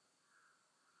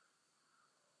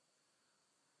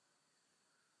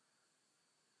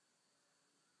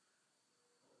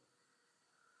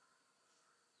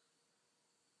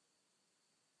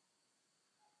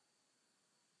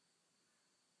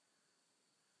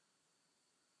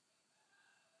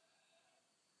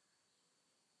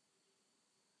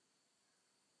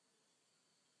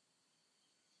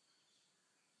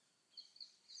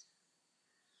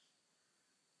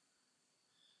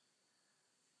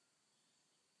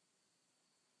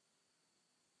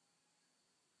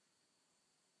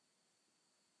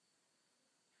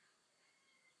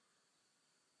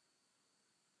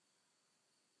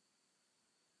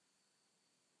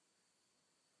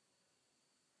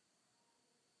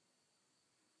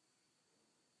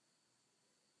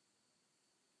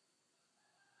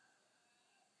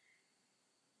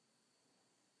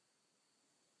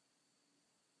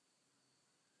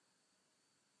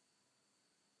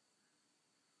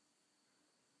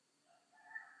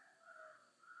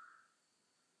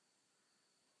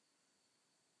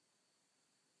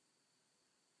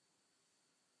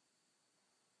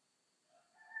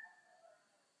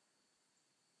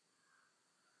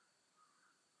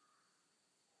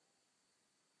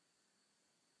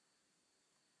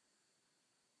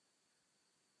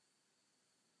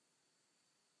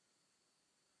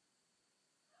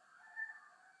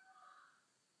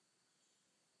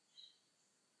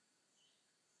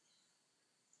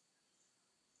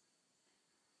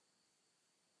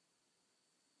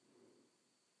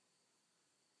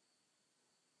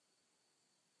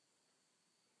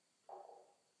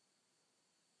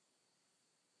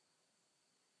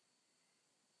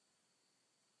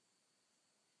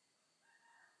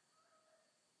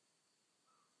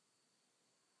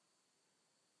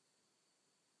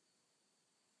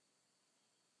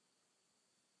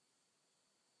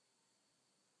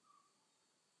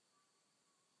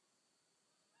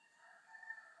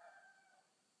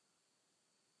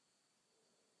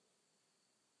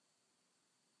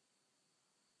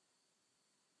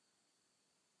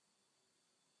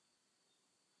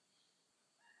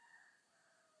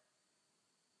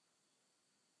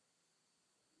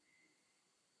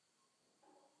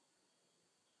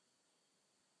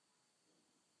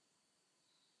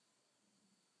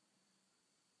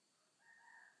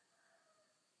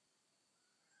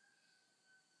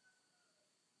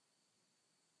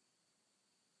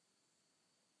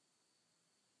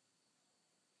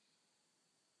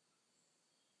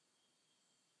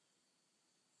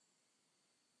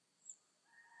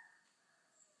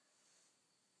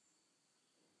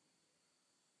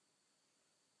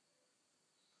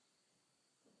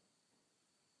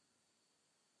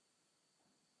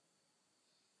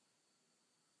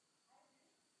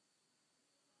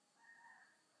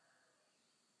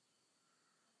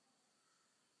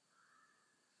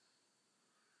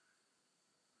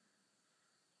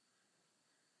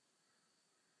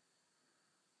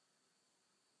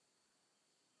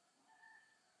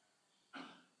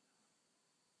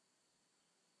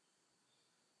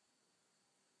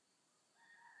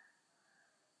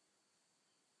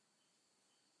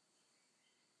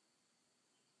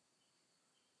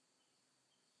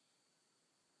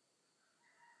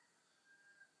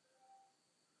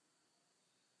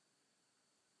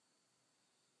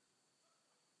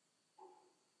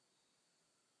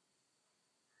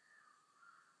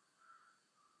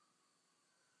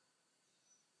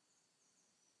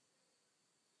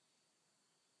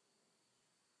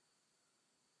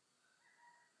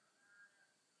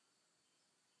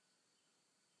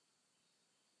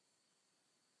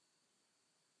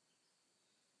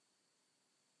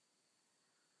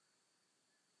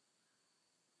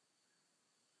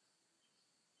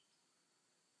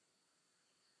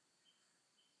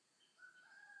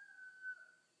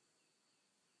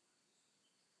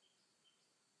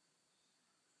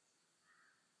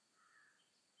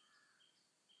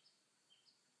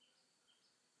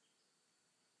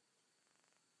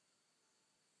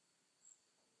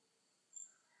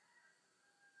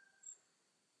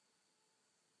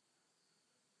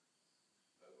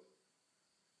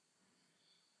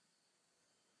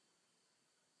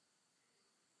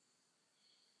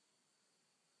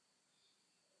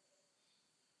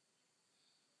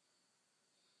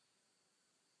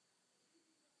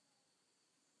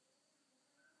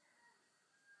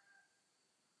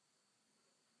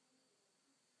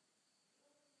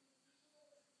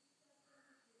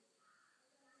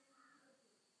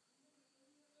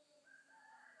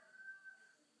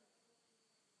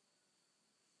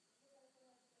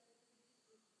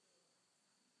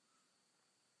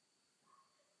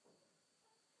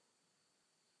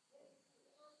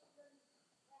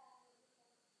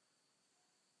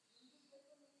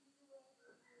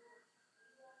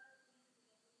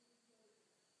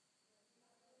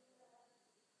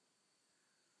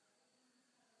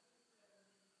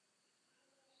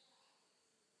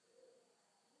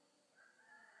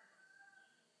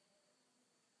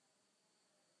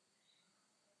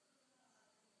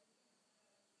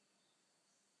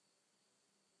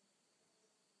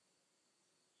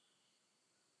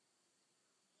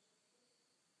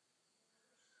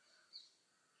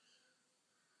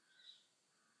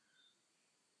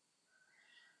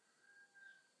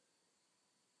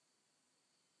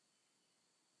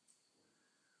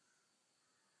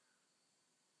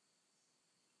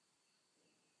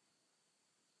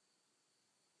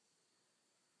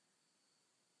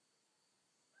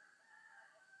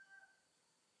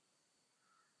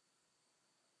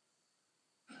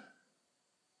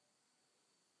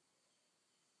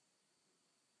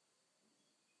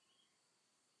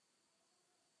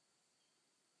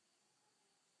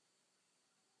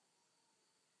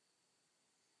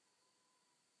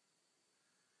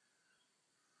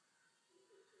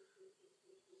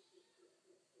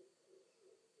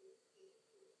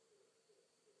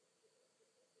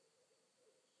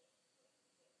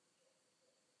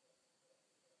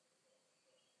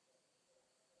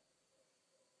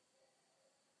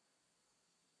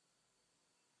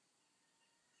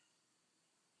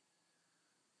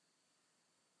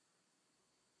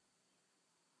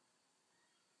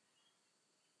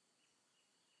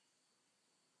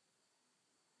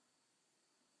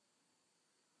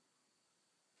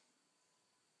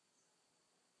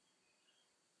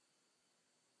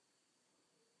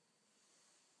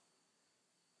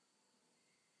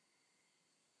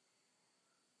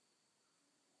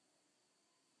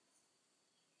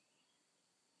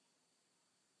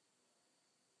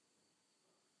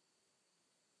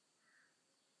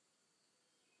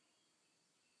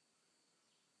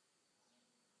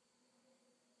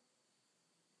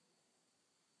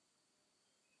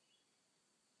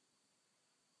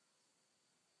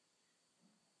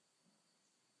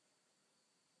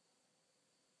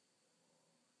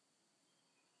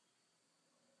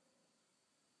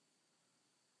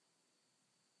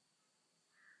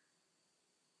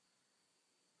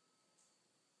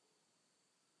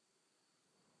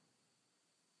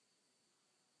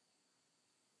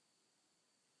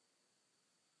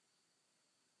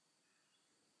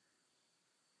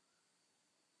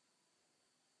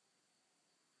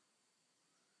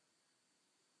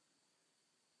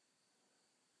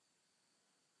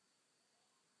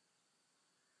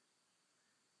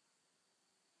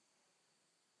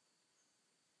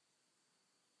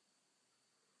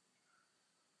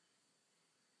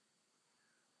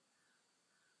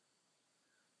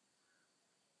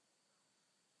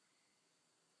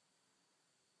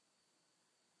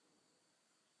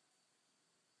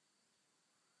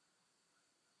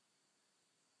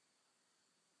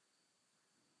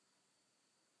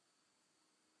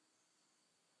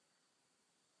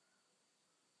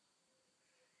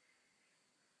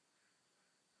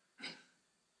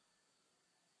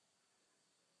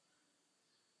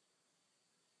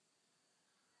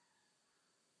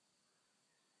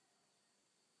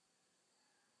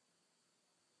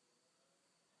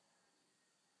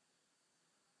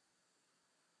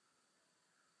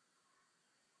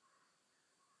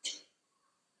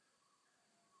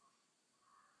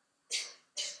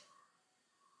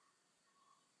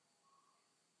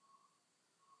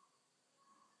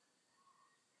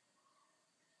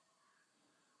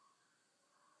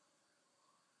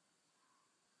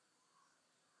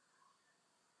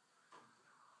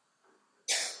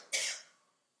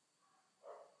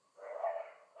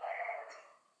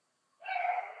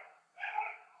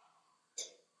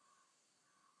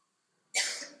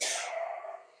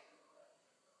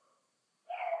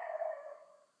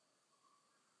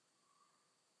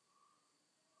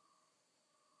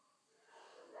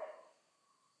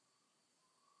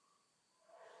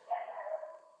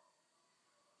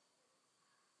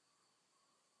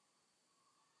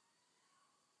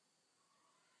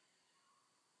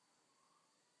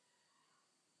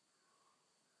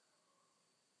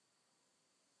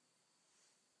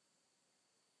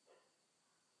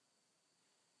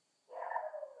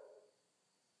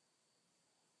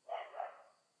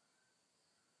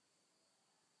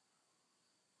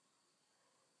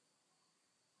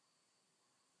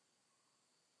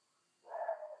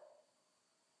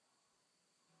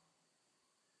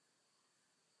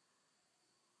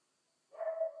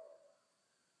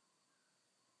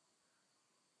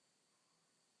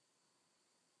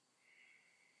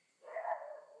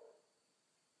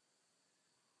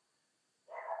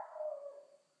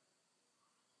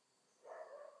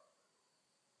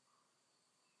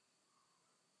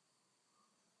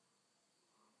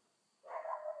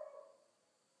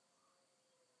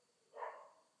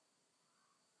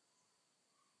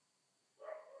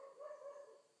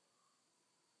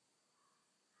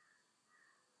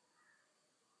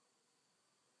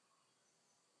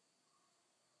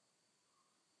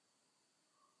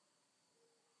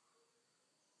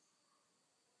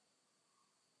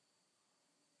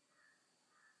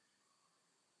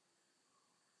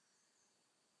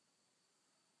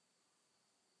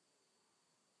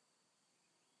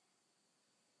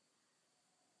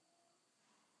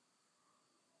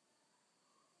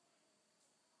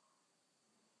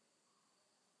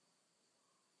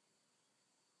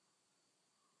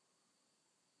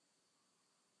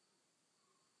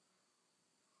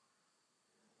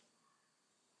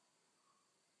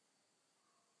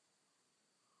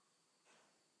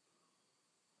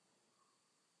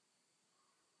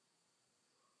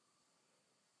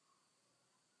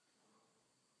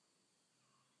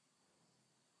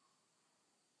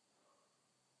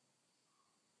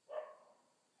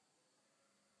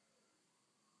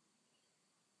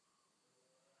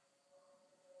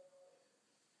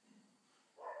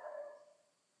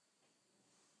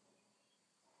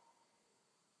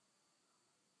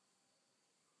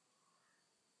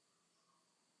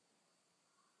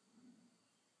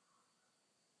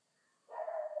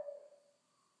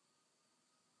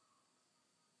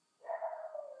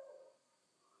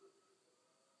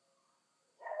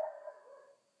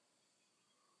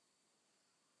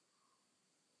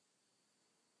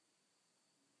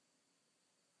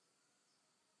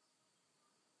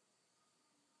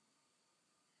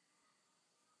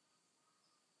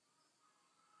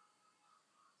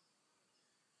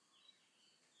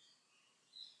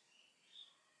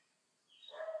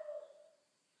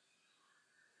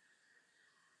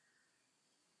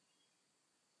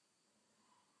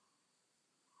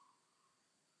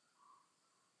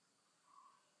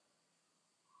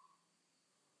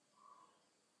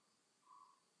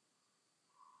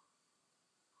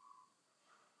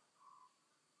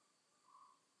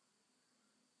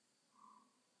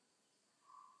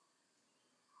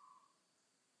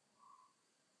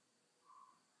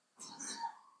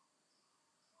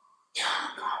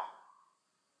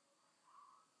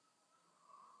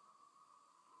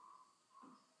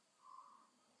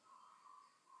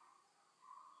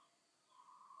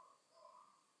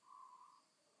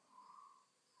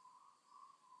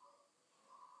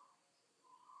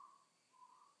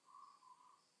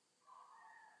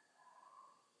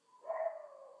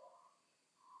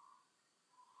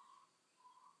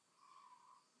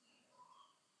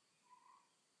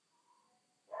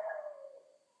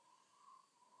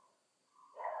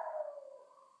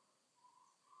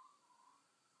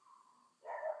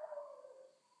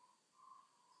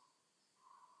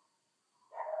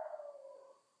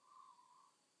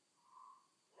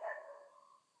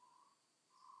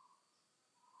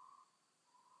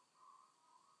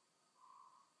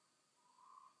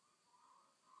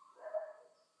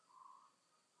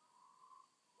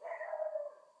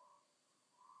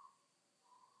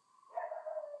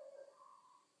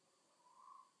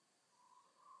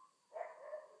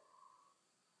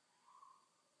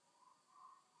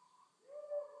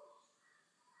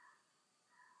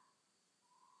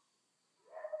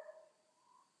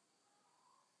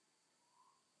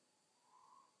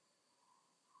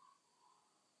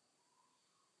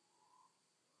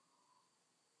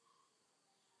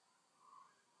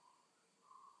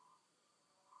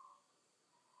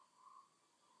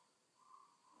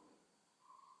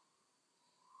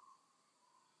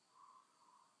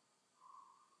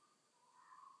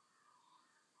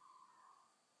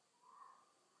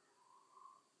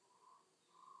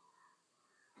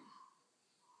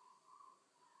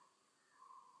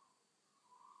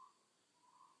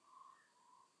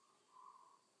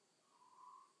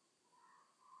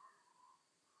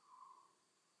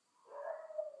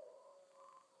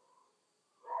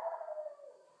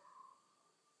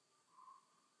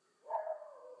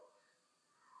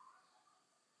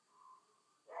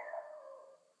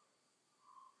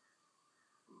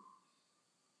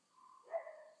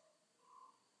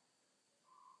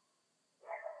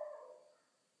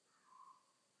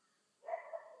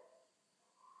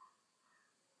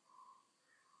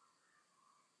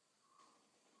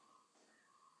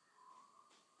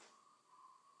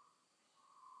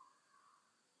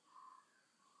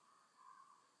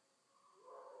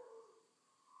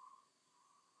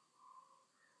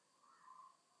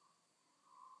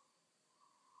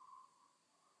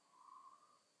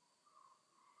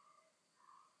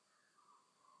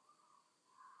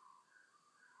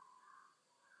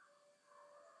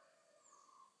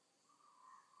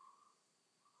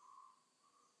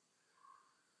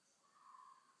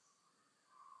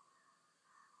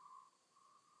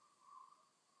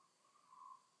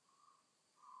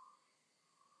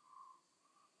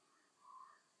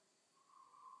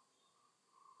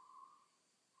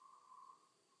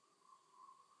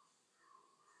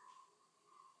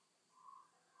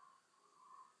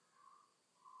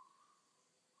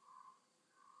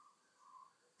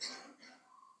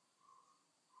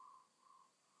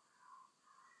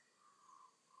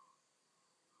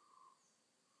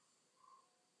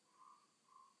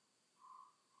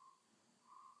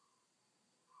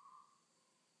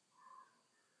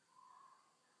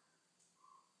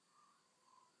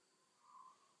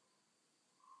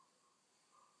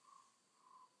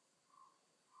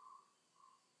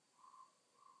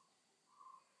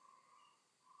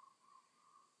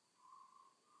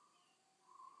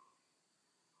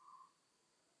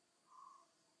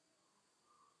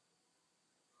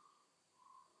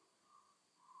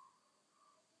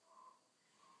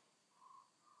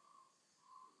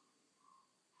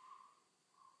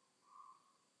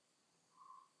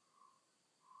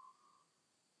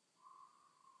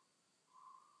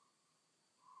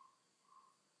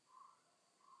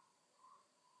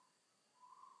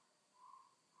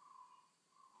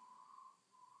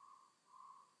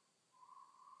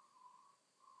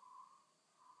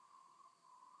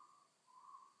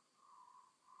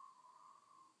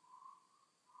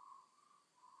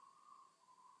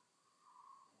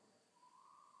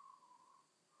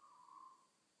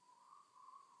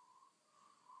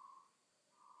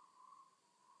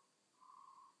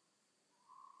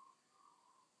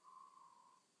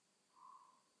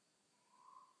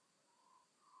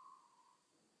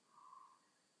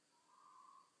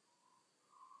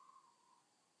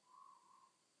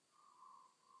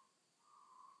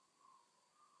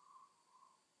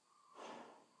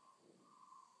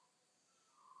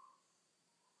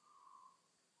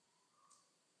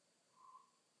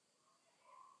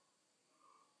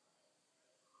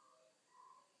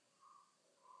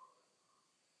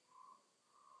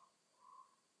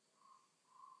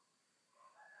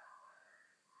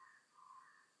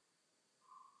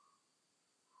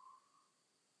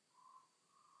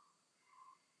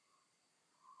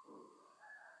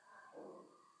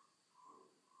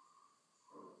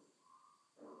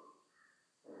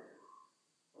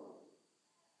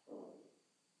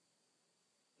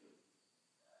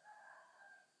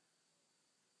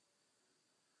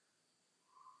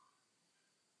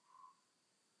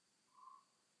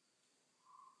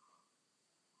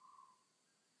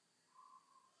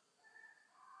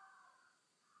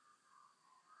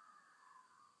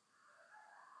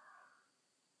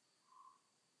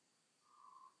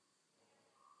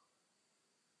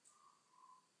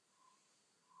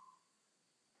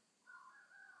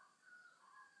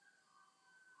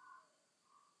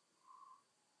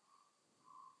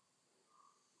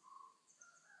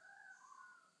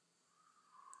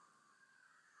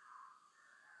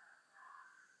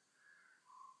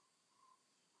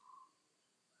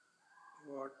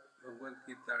 Bhagavad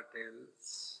Gita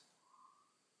tells,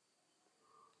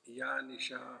 Ya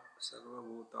Nisha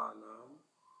Sarvabhutanam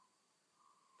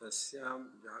Tasyam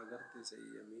Jagrati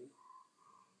Sanyami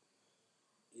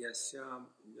Yasyam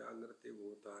Jagrati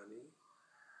Bhutani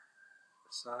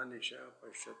Sa Nisha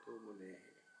Pashyatu Munehe.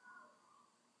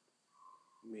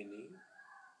 Meaning,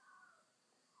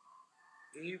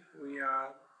 if we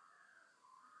are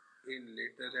in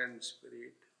letter and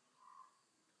spirit,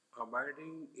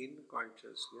 abiding in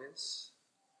consciousness,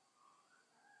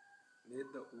 then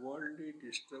the worldly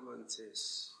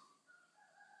disturbances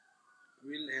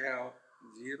will have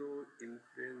zero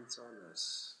influence on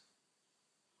us.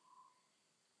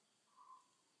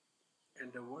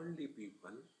 And the worldly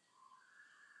people,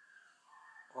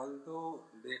 although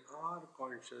they are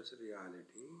conscious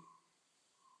reality,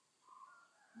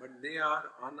 but they are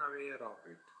unaware of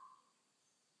it,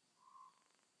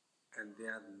 and they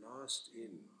are lost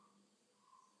in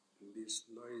this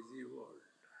noisy world.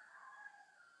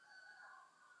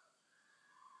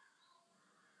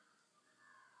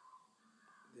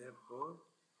 Therefore,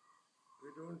 we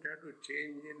don't have to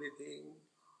change anything,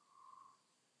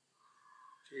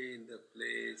 change the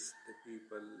place, the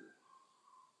people,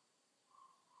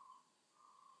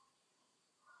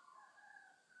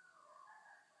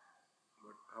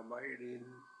 but abide in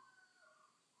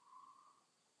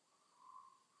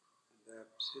the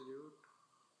Absolute,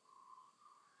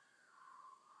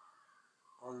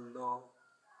 although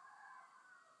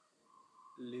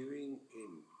living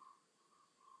in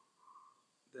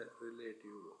the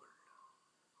relative world.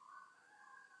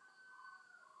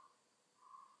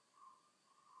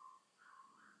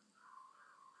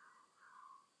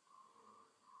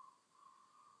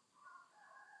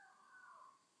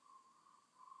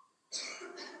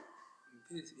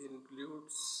 This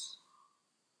includes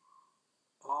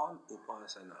all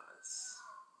upasanas.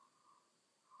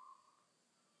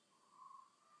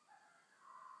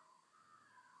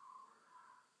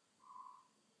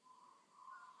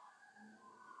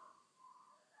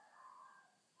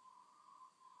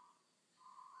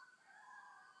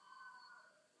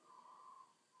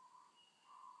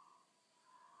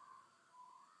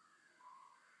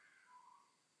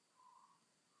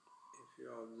 If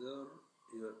you observe,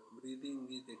 your breathing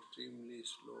is extremely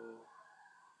slow,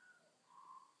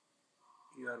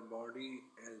 your body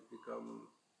has become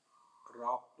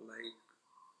rock-like,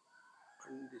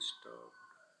 undisturbed.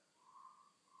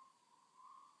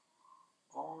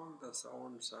 All the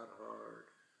sounds are heard,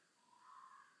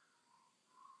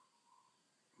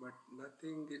 but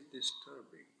nothing is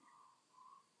disturbing.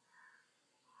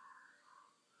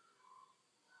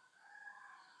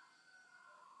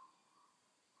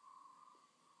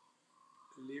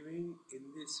 Living in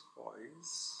this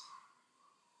voice,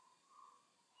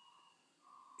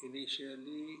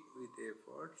 initially with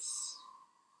efforts,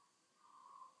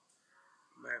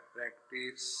 by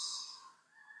practice,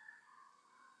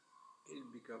 it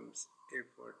becomes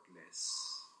effortless.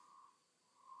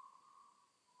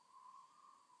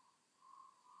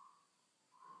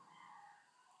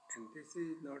 And this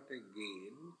is not a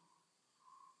gain,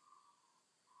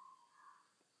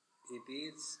 it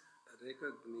is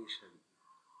recognition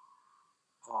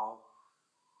of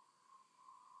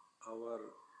our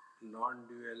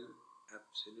non-dual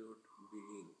absolute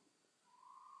being.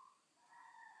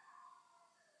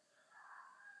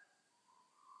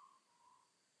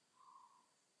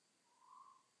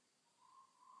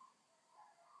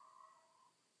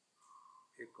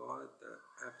 Because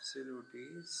the absolute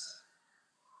is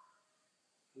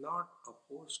not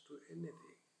opposed to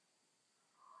anything.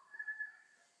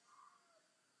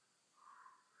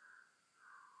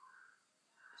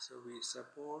 So we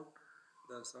support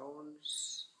the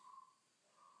sounds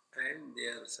and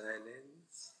their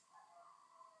silence,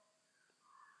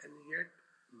 and yet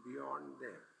beyond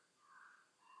them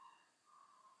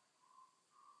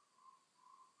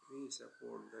we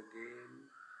support the gain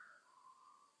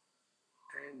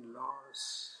and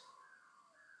loss,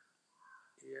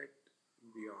 yet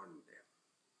beyond them.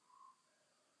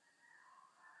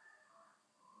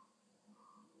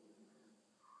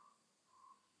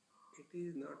 It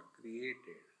is not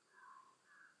created.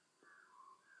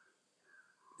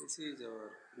 This is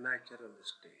our natural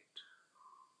state.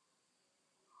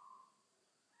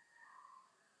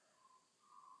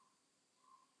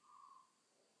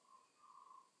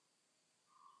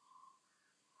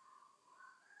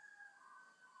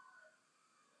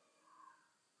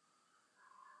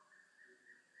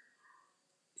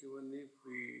 Even if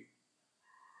we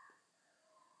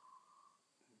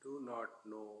do not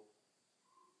know,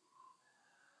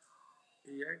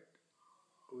 yet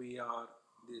we are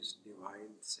this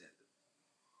divine self.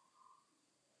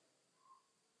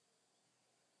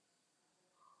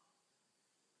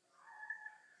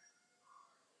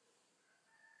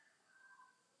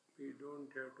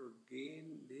 don't have to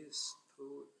gain this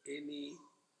through any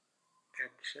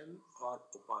action or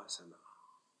upasana.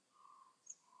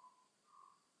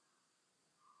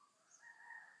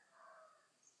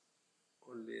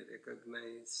 Only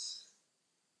recognize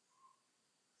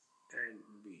and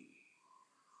be.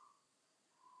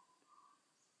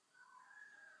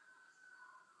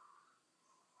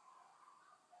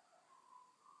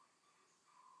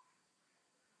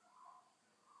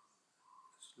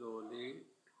 Slowly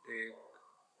take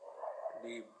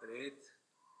deep breath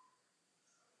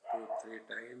 2-3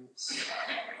 times.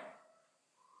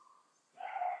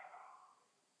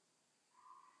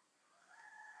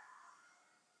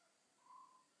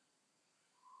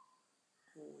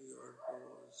 Move your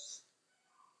toes,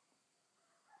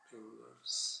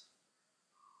 fingers,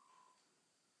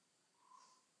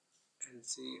 and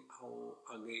see how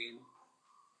again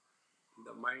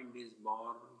the mind is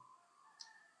born.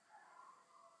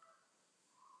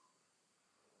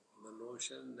 The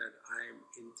notion that I am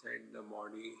inside the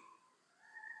body,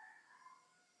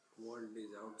 world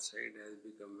is outside, has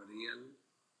become real,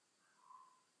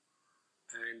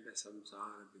 and the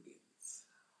samsara begins.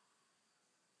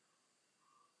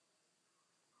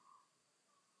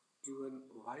 Even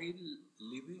while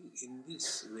living in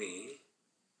this way,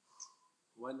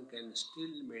 one can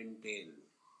still maintain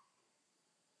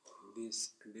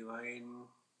this divine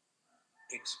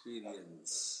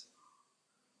experience.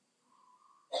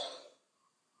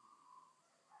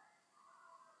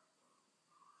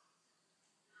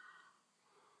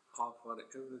 Offer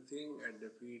everything at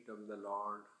the feet of the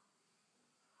Lord.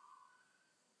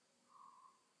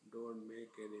 Don't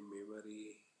make any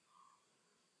memory.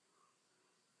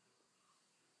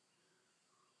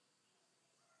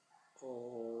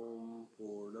 Om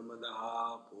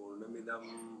Purnamadaha Purnamidam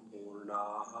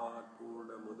Purnahat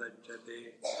Purnamudachyate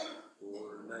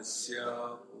Purnasya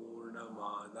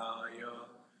Purnamadaya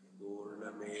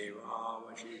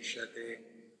Purnamevavashishyate.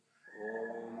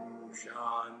 Om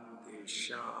Shanti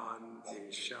Shanti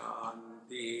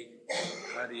Shanti.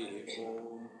 Hari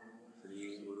Om. Shri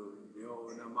Gurubhyo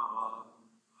Namaha.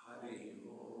 Hari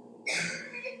Om.